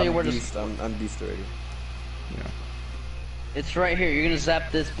 I I'm gonna tell am. you where to. Beast, I'm beast already. It's right here. You're gonna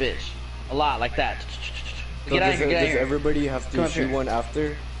zap this bitch a lot like that. So Get out of here. Get out of does here. everybody have Come to up shoot here. one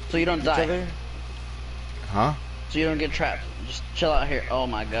after So you don't each die. other? Huh? So you don't get trapped. Just chill out here. Oh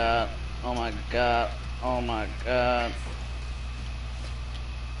my god. Oh my god. Oh my god.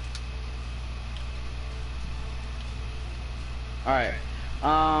 Alright.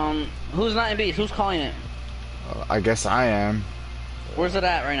 Who's not in beast? Who's calling it? I guess I am. Where's it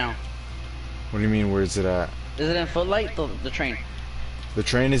at right now? What do you mean? Where's it at? Is it in Footlight? The train. The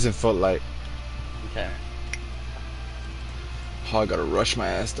train is in Footlight. Okay. Oh, I gotta rush my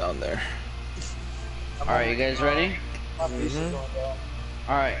ass down there. Alright, you guys ready? My beast is going down.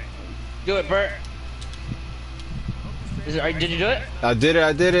 Alright. Do it, Bert. Did you do it? I did it.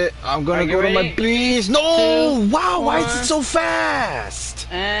 I did it. I'm gonna Are you go to my ready? beast. No! 2, Wow! Why is 1. it so fast?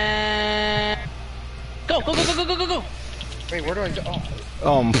 And go, go, go, go, go, go, go, go. Wait, where do I go?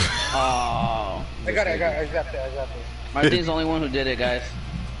 Oh, Oh. I got it. I got it. Martin's the only one who did it, guys.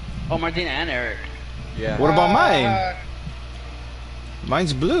 Oh, Martin and Eric. Yeah. What about mine?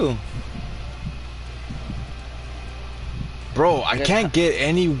 Mine's blue. Bro, I can't get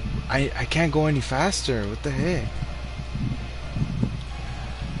any. I can't go any faster. What the heck?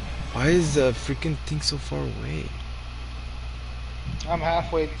 Why is the freaking thing so far away? I'm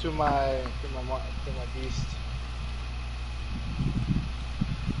halfway to my beast.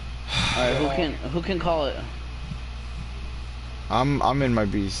 Alright, who can call it? I'm in my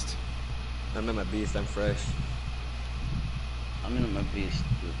beast. I'm in my beast, I'm fresh. I'm in my beast.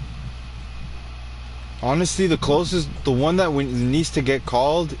 Honestly, the one that needs to get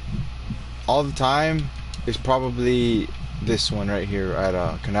called all the time is probably this one right here at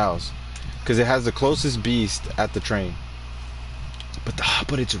Canals, because it has the closest beast at the train.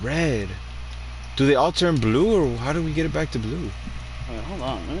 But it's red. Do they all turn blue, or how do we get it back to blue? Wait, hold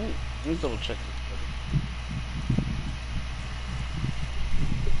on. Let me double check this.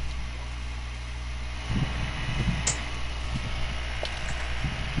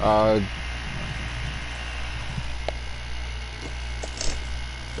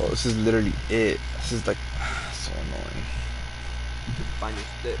 Well, this is literally it. This is like so annoying. Find your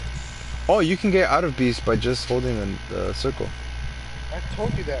sticks. Oh, you can get out of beast by just holding the circle. I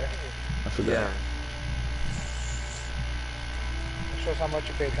told you that. I forgot. Yeah. It shows how much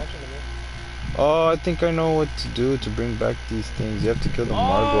you pay attention to me. Oh, I think I know what to do to bring back these things. You have to kill the Oh,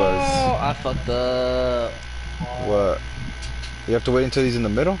 Marguas. I fucked up. What? You have to wait until he's in the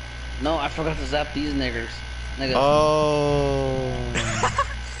middle? No, I forgot to zap these niggas. Oh.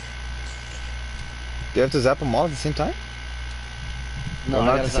 Do you have to zap them all at the same time? No, Well, I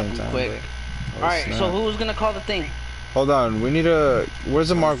not gotta at the zap same them time, quick. but- Alright, snap. so who's gonna call the thing? Hold on, we need a... Where's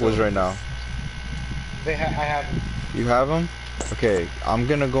the Marguas right now? I have. You have him? Okay, I'm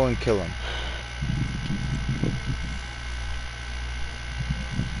gonna go and kill him.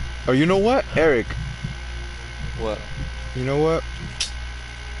 Oh, you know what? Eric, What? you know what?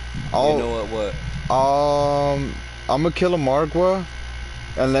 You know what? I'm gonna kill a Margwa,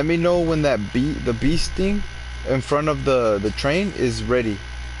 and let me know when that the beast thing in front of the train is ready.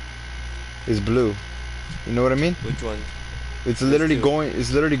 Is blue. You know what I mean? Which one? It's literally going.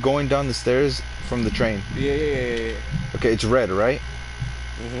 It's literally going down the stairs from the train. Yeah. Okay, it's red, right?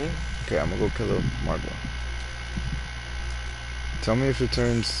 Mhm. Okay, I'm gonna go kill a Margwa. Tell me if it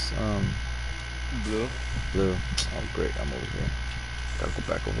turns Blue. blue. Oh great, I'm over here. Gotta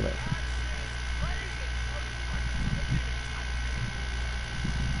go back over there.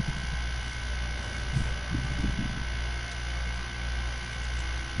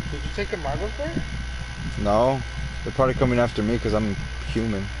 Did you take the Margot there? No, they're probably coming after me because I'm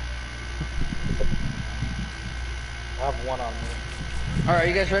human. I have one on me. Alright,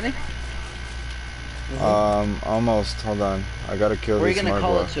 you guys ready? Almost. Hold on. I gotta kill Where are you this gonna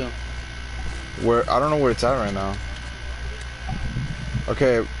call Margwa. it to? Where? I don't know where it's at right now.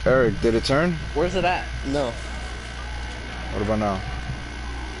 Okay, Eric, did it turn? Where's it at? No. What about now?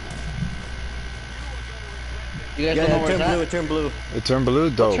 You guys Yeah, don't know it where it's turned blue. at? It turned blue. It turned blue?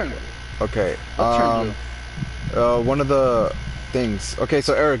 Dope. Turn. Okay. What turned blue? One of the things. Okay,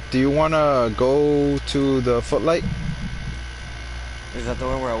 so Eric, do you wanna go to the footlight? Is that the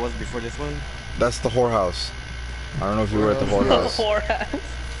one where I was before this one? That's the whorehouse. I don't know if you were at the whorehouse. Whorehouse.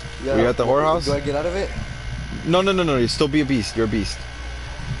 Yeah. Were you at the whorehouse? Do I get out of it? No. You still be a beast. You're a beast.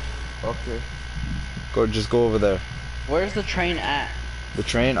 Okay. Just go over there. Where's the train at? The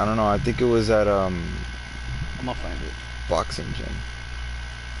train? I don't know. I think it was at I'm gonna find it. boxing gym.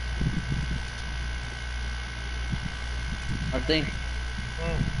 Martin?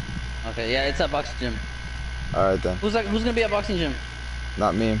 Okay, yeah, it's at boxing gym. All right then. Who's gonna be at boxing gym?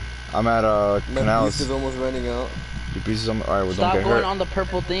 Not me. I'm at My Canals. beast is almost running out. Your beast is on. All right, well, Stop don't get going hurt. on the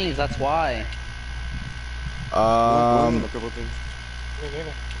purple things. That's why. The purple things. Me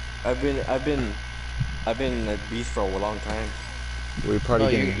neither. I've been a beast for a long time. We're probably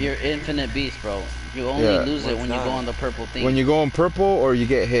Bro, getting. you're infinite beast, bro. You only Yeah. lose it Well, when it's you go not. on the purple thing. When you go on purple or you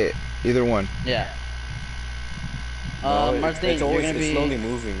get hit, either one. Yeah. No, Martin, it's always you're gonna be. slowly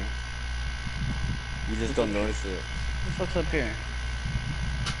moving. You just don't notice it. What the fuck's up here?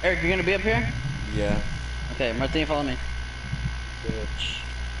 Eric, you're gonna be up here? Yeah. Okay, Martin, follow me. Bitch.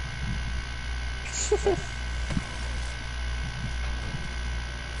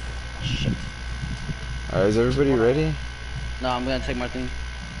 Shit. All right, is everybody ready? No, I'm gonna take Martin.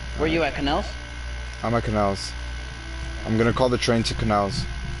 Where you at, Canals? I'm at Canals. I'm gonna call the train to Canals.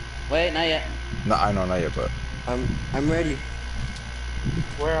 Wait, not yet. No, I know, not yet, but I'm ready.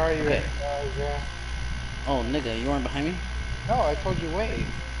 Where are you? Okay. Yeah. Oh, nigga, you weren't behind me? No, I told you wait.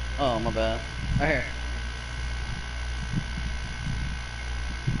 Oh, my bad. Right here.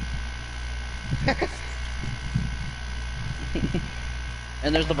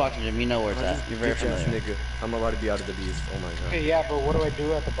 And there's the boxing gym. You know where it's at. You're very Bitch ass familiar. nigga. I'm about to be out of the beast. Oh my god. Okay, yeah, but what do I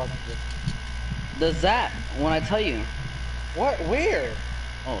do at the boxing gym? The zap, when I tell you. What? Where?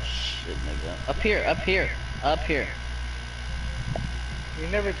 Oh, shit, nigga. Up here, up here, up here. You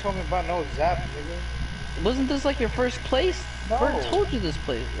never told me about no zap, nigga. Wasn't this like your first place? No. Bert told you this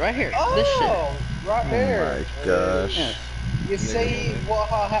place. Right here. Oh, This shit. right there. oh my gosh. Yes. You say, well,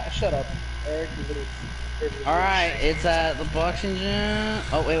 shut up, Eric. You little. Alright, it's at the boxing gym.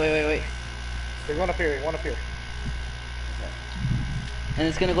 Oh, wait. There's one up here. One up here. And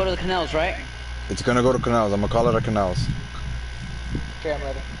it's gonna go to the canals, right? It's gonna go to Canals. I'm gonna call it a Canals. Okay, I'm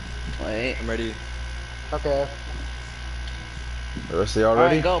ready. Wait. I'm ready. Okay. The rest of y'all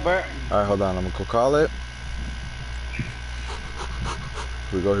ready? Alright, go, Bert. All right, hold on. I'm gonna go call it.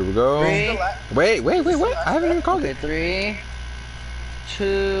 Here we go. 3. Wait. I haven't even called Okay, it. 3,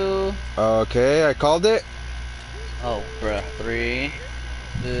 2. Okay, I called it. Oh, bruh. 3,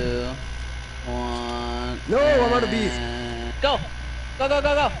 2, 1. No, I'm out of beef. Go! Go!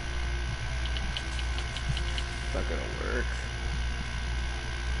 Not gonna work.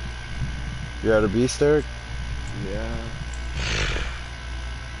 You're at a beast, Eric? Yeah.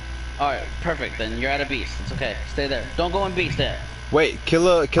 Alright, perfect. Then you're at a beast. It's okay. Stay there. Don't go in beast there. Wait, kill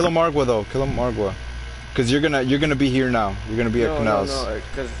a Margwa though. Kill a Margwa. Cause you're gonna be here now. You're gonna be at Canals. No,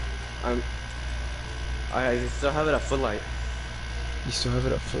 because I still have it at footlight. You still have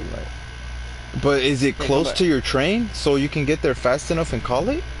it at footlight. But is it Hey, close come to your train so you can get there fast enough and call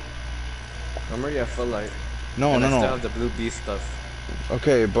it? I'm already at footlight. No, and I still no. have the blue beast stuff.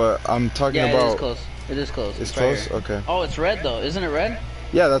 Okay, but I'm talking Yeah, it is about. close. It is close. It's right close. here. Okay. Oh, it's red though. Isn't it red?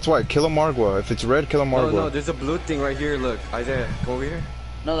 Yeah, that's why. Kill a Margwa. If it's red, kill a Margwa. No, there's a blue thing right here. Look, Isaiah, come over here.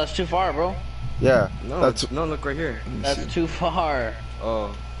 No, that's too far, bro. Yeah. No, That's. look right here. That's too far.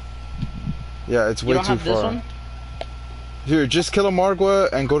 Oh, Yeah, it's You way don't too have this far. one? Here, just kill a Margwa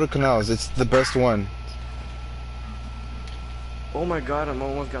and go to canals. It's the best one. Oh my god, I'm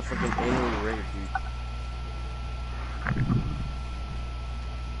almost got fucking anally raped, dude.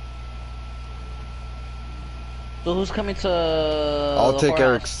 So who's coming to? I'll the take whorehouse?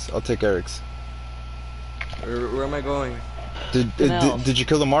 Eric's. I'll take Eric's. Where am I going? Did you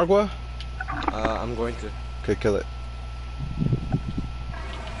kill the Margwa? I'm going to. Okay, kill it.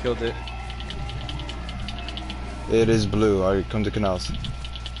 Killed it. It is blue. Alright, come to canals.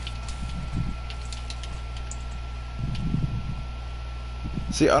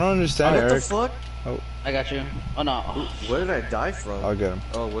 See, I don't understand, What the Eric. fuck? I got you. Oh no. Where did I die from? I'll get him.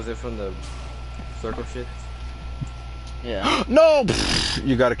 Oh, was it from the circle shit? Yeah. No!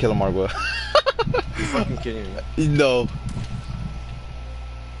 You gotta kill a Margwa. You fucking kidding me? No.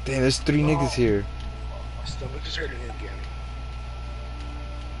 Damn, there's 3 niggas here. My stomach is hurting again.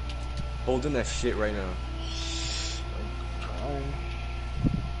 Holding that shit right now.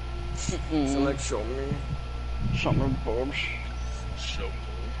 So like, show me. Something Bobs. So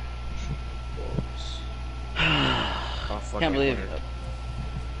Oh, fuck, Can't I believe wondered.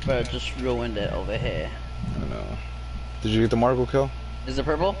 it. Bro, just ruined it over here. I know. Did you get the Margwa kill? Is it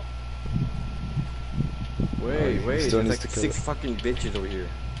purple? Wait, he wait, still there's needs like to kill 6 it. fucking bitches over here.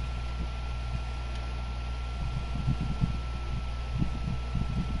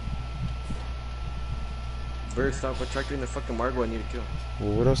 Bird, stop attracting the fucking Margwa I need to kill.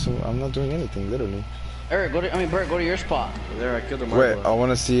 Well, what else? I'm not doing anything, literally. Eric, Bert, go to your spot. There, I killed the Wait, Margwa. I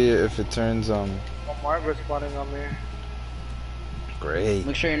want to see if it turns, Margaret's spawning on me. great.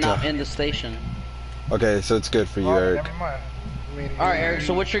 Make sure you're not in the station. Okay, so it's good for you, Oh, Eric. never mind. I mean, Alright, Eric,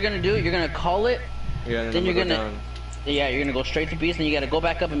 so what you're gonna do, you're gonna call it. Yeah, and Then you're I'm gonna- go down. Yeah, you're gonna go straight to beast, and you gotta go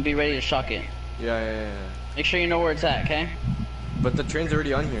back up and be ready to shock it. Yeah. Make sure you know where it's at, okay? But the train's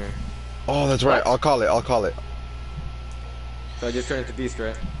already on here. Oh, that's right. What? I'll call it. So I just turned it to beast,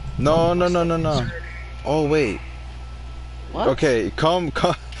 right? No. Oh, wait. What? Okay, come.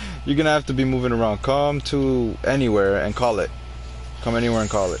 You're gonna have to be moving around. Come to anywhere and call it. Come anywhere and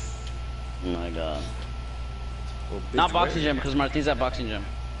call it. Oh my god. Well, bitch, Not boxing where? gym, because Martin's at boxing gym.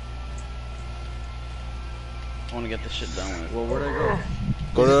 I wanna get this shit done with. Well, where'd I go?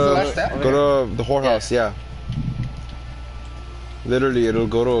 Go last step? to the whorehouse. Yeah. Literally, it'll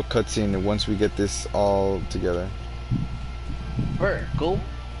go to a cutscene once we get this all together. Bert, go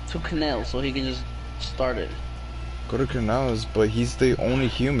to Canal so he can just start it. Go to canals, but he's the only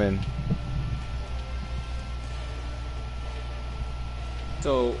human.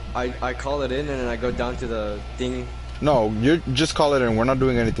 So I call it in and then I go down to the thing. No, you just call it in. We're not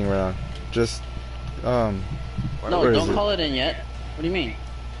doing anything right now. Just No, where is don't it? call it in yet. What do you mean?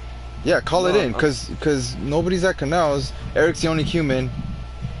 Yeah, call it No, in, cause nobody's at canals. Eric's the only human.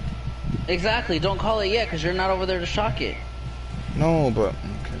 Exactly, don't call it yet, because you're not over there to shock it. No, but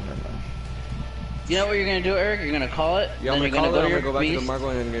okay, never mind. You know what you're gonna do, Eric? You're gonna call it, Yeah, I'm then gonna you're call gonna it. go I'm to gonna go your back to the beast.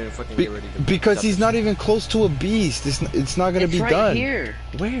 Margwa and I'm gonna fucking get ready to. Because stop he's it. not even close to a beast. It's not gonna It's be right done. here.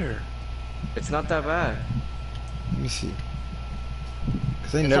 Where? It's not that bad. Let me see.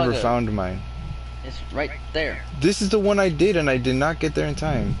 Cause I It's all never good. found mine. It's right there. This is the one I did, and I did not get there in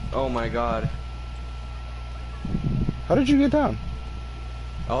time. Oh my god. How did you get down?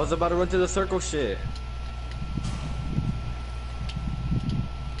 I was about to run to the circle shit.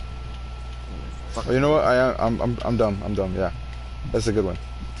 Fuck. Oh, you know what? I'm dumb. I'm dumb. Yeah, that's a good one.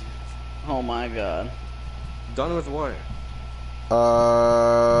 Oh my god. Done with what?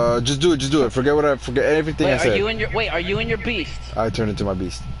 Just do it. Forget everything I Wait, said. are you in your beast? I turned into my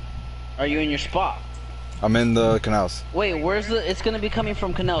beast. Are you in your spot? I'm in the canals. Wait, it's gonna be coming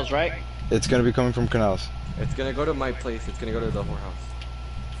from canals, right? It's gonna be coming from canals. It's gonna go to my place. It's gonna go to the whorehouse.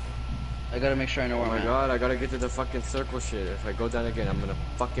 I gotta make sure I know Oh where my I'm god, I gotta get to the fucking circle shit. If I go down again, I'm gonna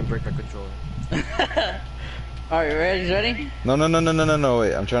fucking break my controller. at. Alright, you ready? No.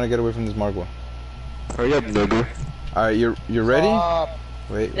 Wait, I'm trying to get away from this Margwa. Hurry up, nigga. All right, you're ready? Stop.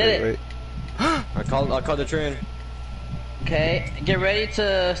 Wait. Did it. I called the train. Okay, get ready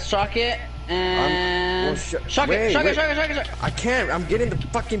to shock it and shock it. I can't. I'm getting the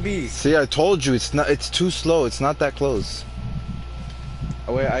fucking beast. See, I told you it's not. It's too slow. It's not that close.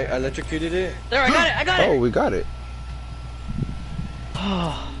 Oh wait, I electrocuted it. There, I got Oh, it. we got it.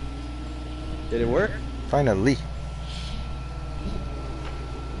 Did it work? Finally.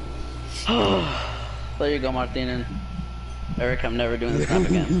 There you go, Martin and Eric. I'm never doing this crap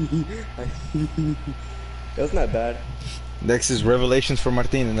again. That's not bad. Next is Revelations for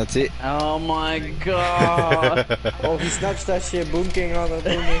Martin, and that's it. Oh my god. Oh, he snatched that shit. Boom King on the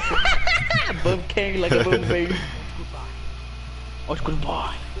boom and shit. Boom king like a boom bing. Oh, it's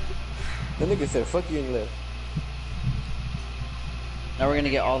goodbye. That nigga said, "Fuck you and left." Now we're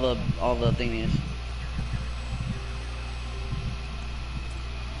gonna get all the thingies.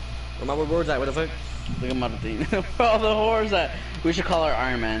 Where my rewards at? What the fuck? Look at Martin. Where all the whores at? We should call our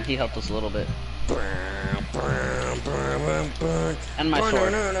Iron Man. He helped us a little bit. And my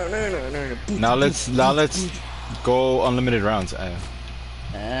sword. Now let's go unlimited rounds.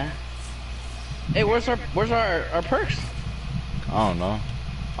 Hey, where's our perks? I don't know.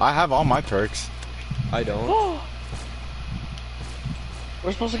 I have all my perks. I don't.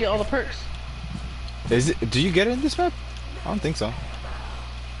 We're supposed to get all the perks. Is it? Do you get it in this map? I don't think so.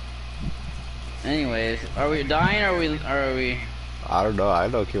 Anyways, are we dying or are we? I don't know. I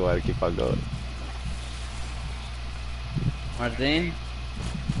don't care why to keep on going. Martin?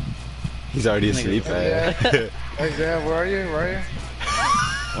 He's already asleep, man. Hey, Zan, where are you? Where are you?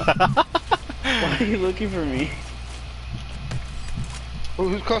 Why are you looking for me?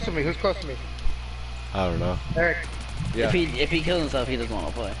 Who's close to me? Who's close to me? I don't know. Eric. Yeah. If he kills himself, he doesn't want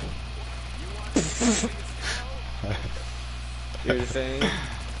to play. You're saying?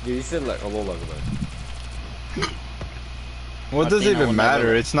 You said like a low level. Well, it doesn't Martina even will matter.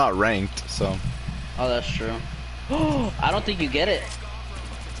 never- It's not ranked, so. Oh, that's true. I don't think you get it.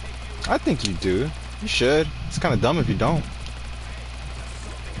 I think you do. You should. It's kind of dumb if you don't.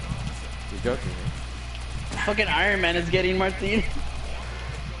 You're joking. Fucking Iron Man is getting Martin.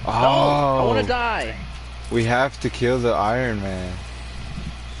 Oh, I want to die. we have to kill the Iron Man.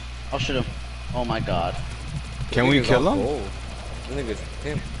 I'll shoot him. Oh my god. Can we kill him? I think it's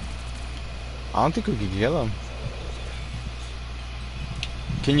him. I don't think we can kill him.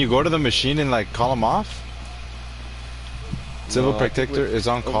 Can you go to the machine and like call him off? Civil No, I think Protector is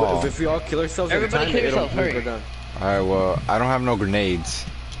on call. If we all kill ourselves, Everybody every time, kill yourself, it'll hurry. go down. Alright, well, I don't have no grenades.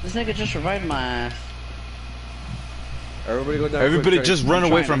 This nigga just revived my ass. Everybody go down. Everybody quick, just try run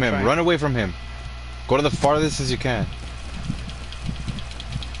I'm away trying, from I'm him. trying. Run away from him. Go to the farthest as you can.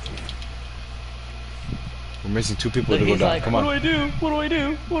 We're missing 2 people Look, to go he's down. like, Come what on. do I do? What do I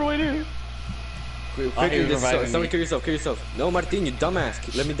do? What do I do? Quick, Oh, he was reviving someone me. kill yourself, kill yourself. No, Martin, you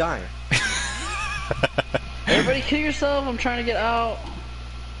dumbass. Let me die. Everybody kill yourself. I'm trying to get out.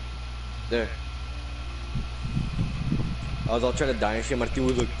 There. I was all trying to die and shit. Martin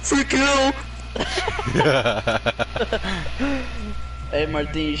was like, free kill! Hey,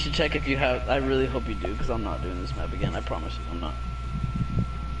 Martin, you should check if you have. I really hope you do, because I'm not doing this map again. I promise you, I'm not.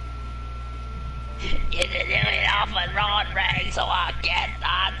 You can do it off a road ring, so I can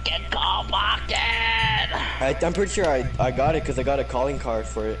call back in. I'm pretty sure I got it because I got a calling card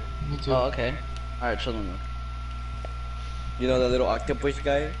for it. Oh, okay. Alright, chill them. You know that little octopus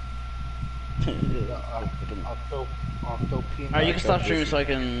guy? Alright, you can stop streaming so I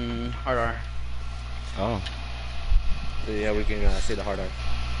can hard R. Oh. Yeah, we can say the hard R.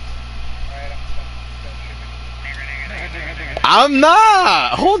 I'm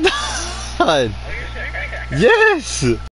not! Hold on! Yes!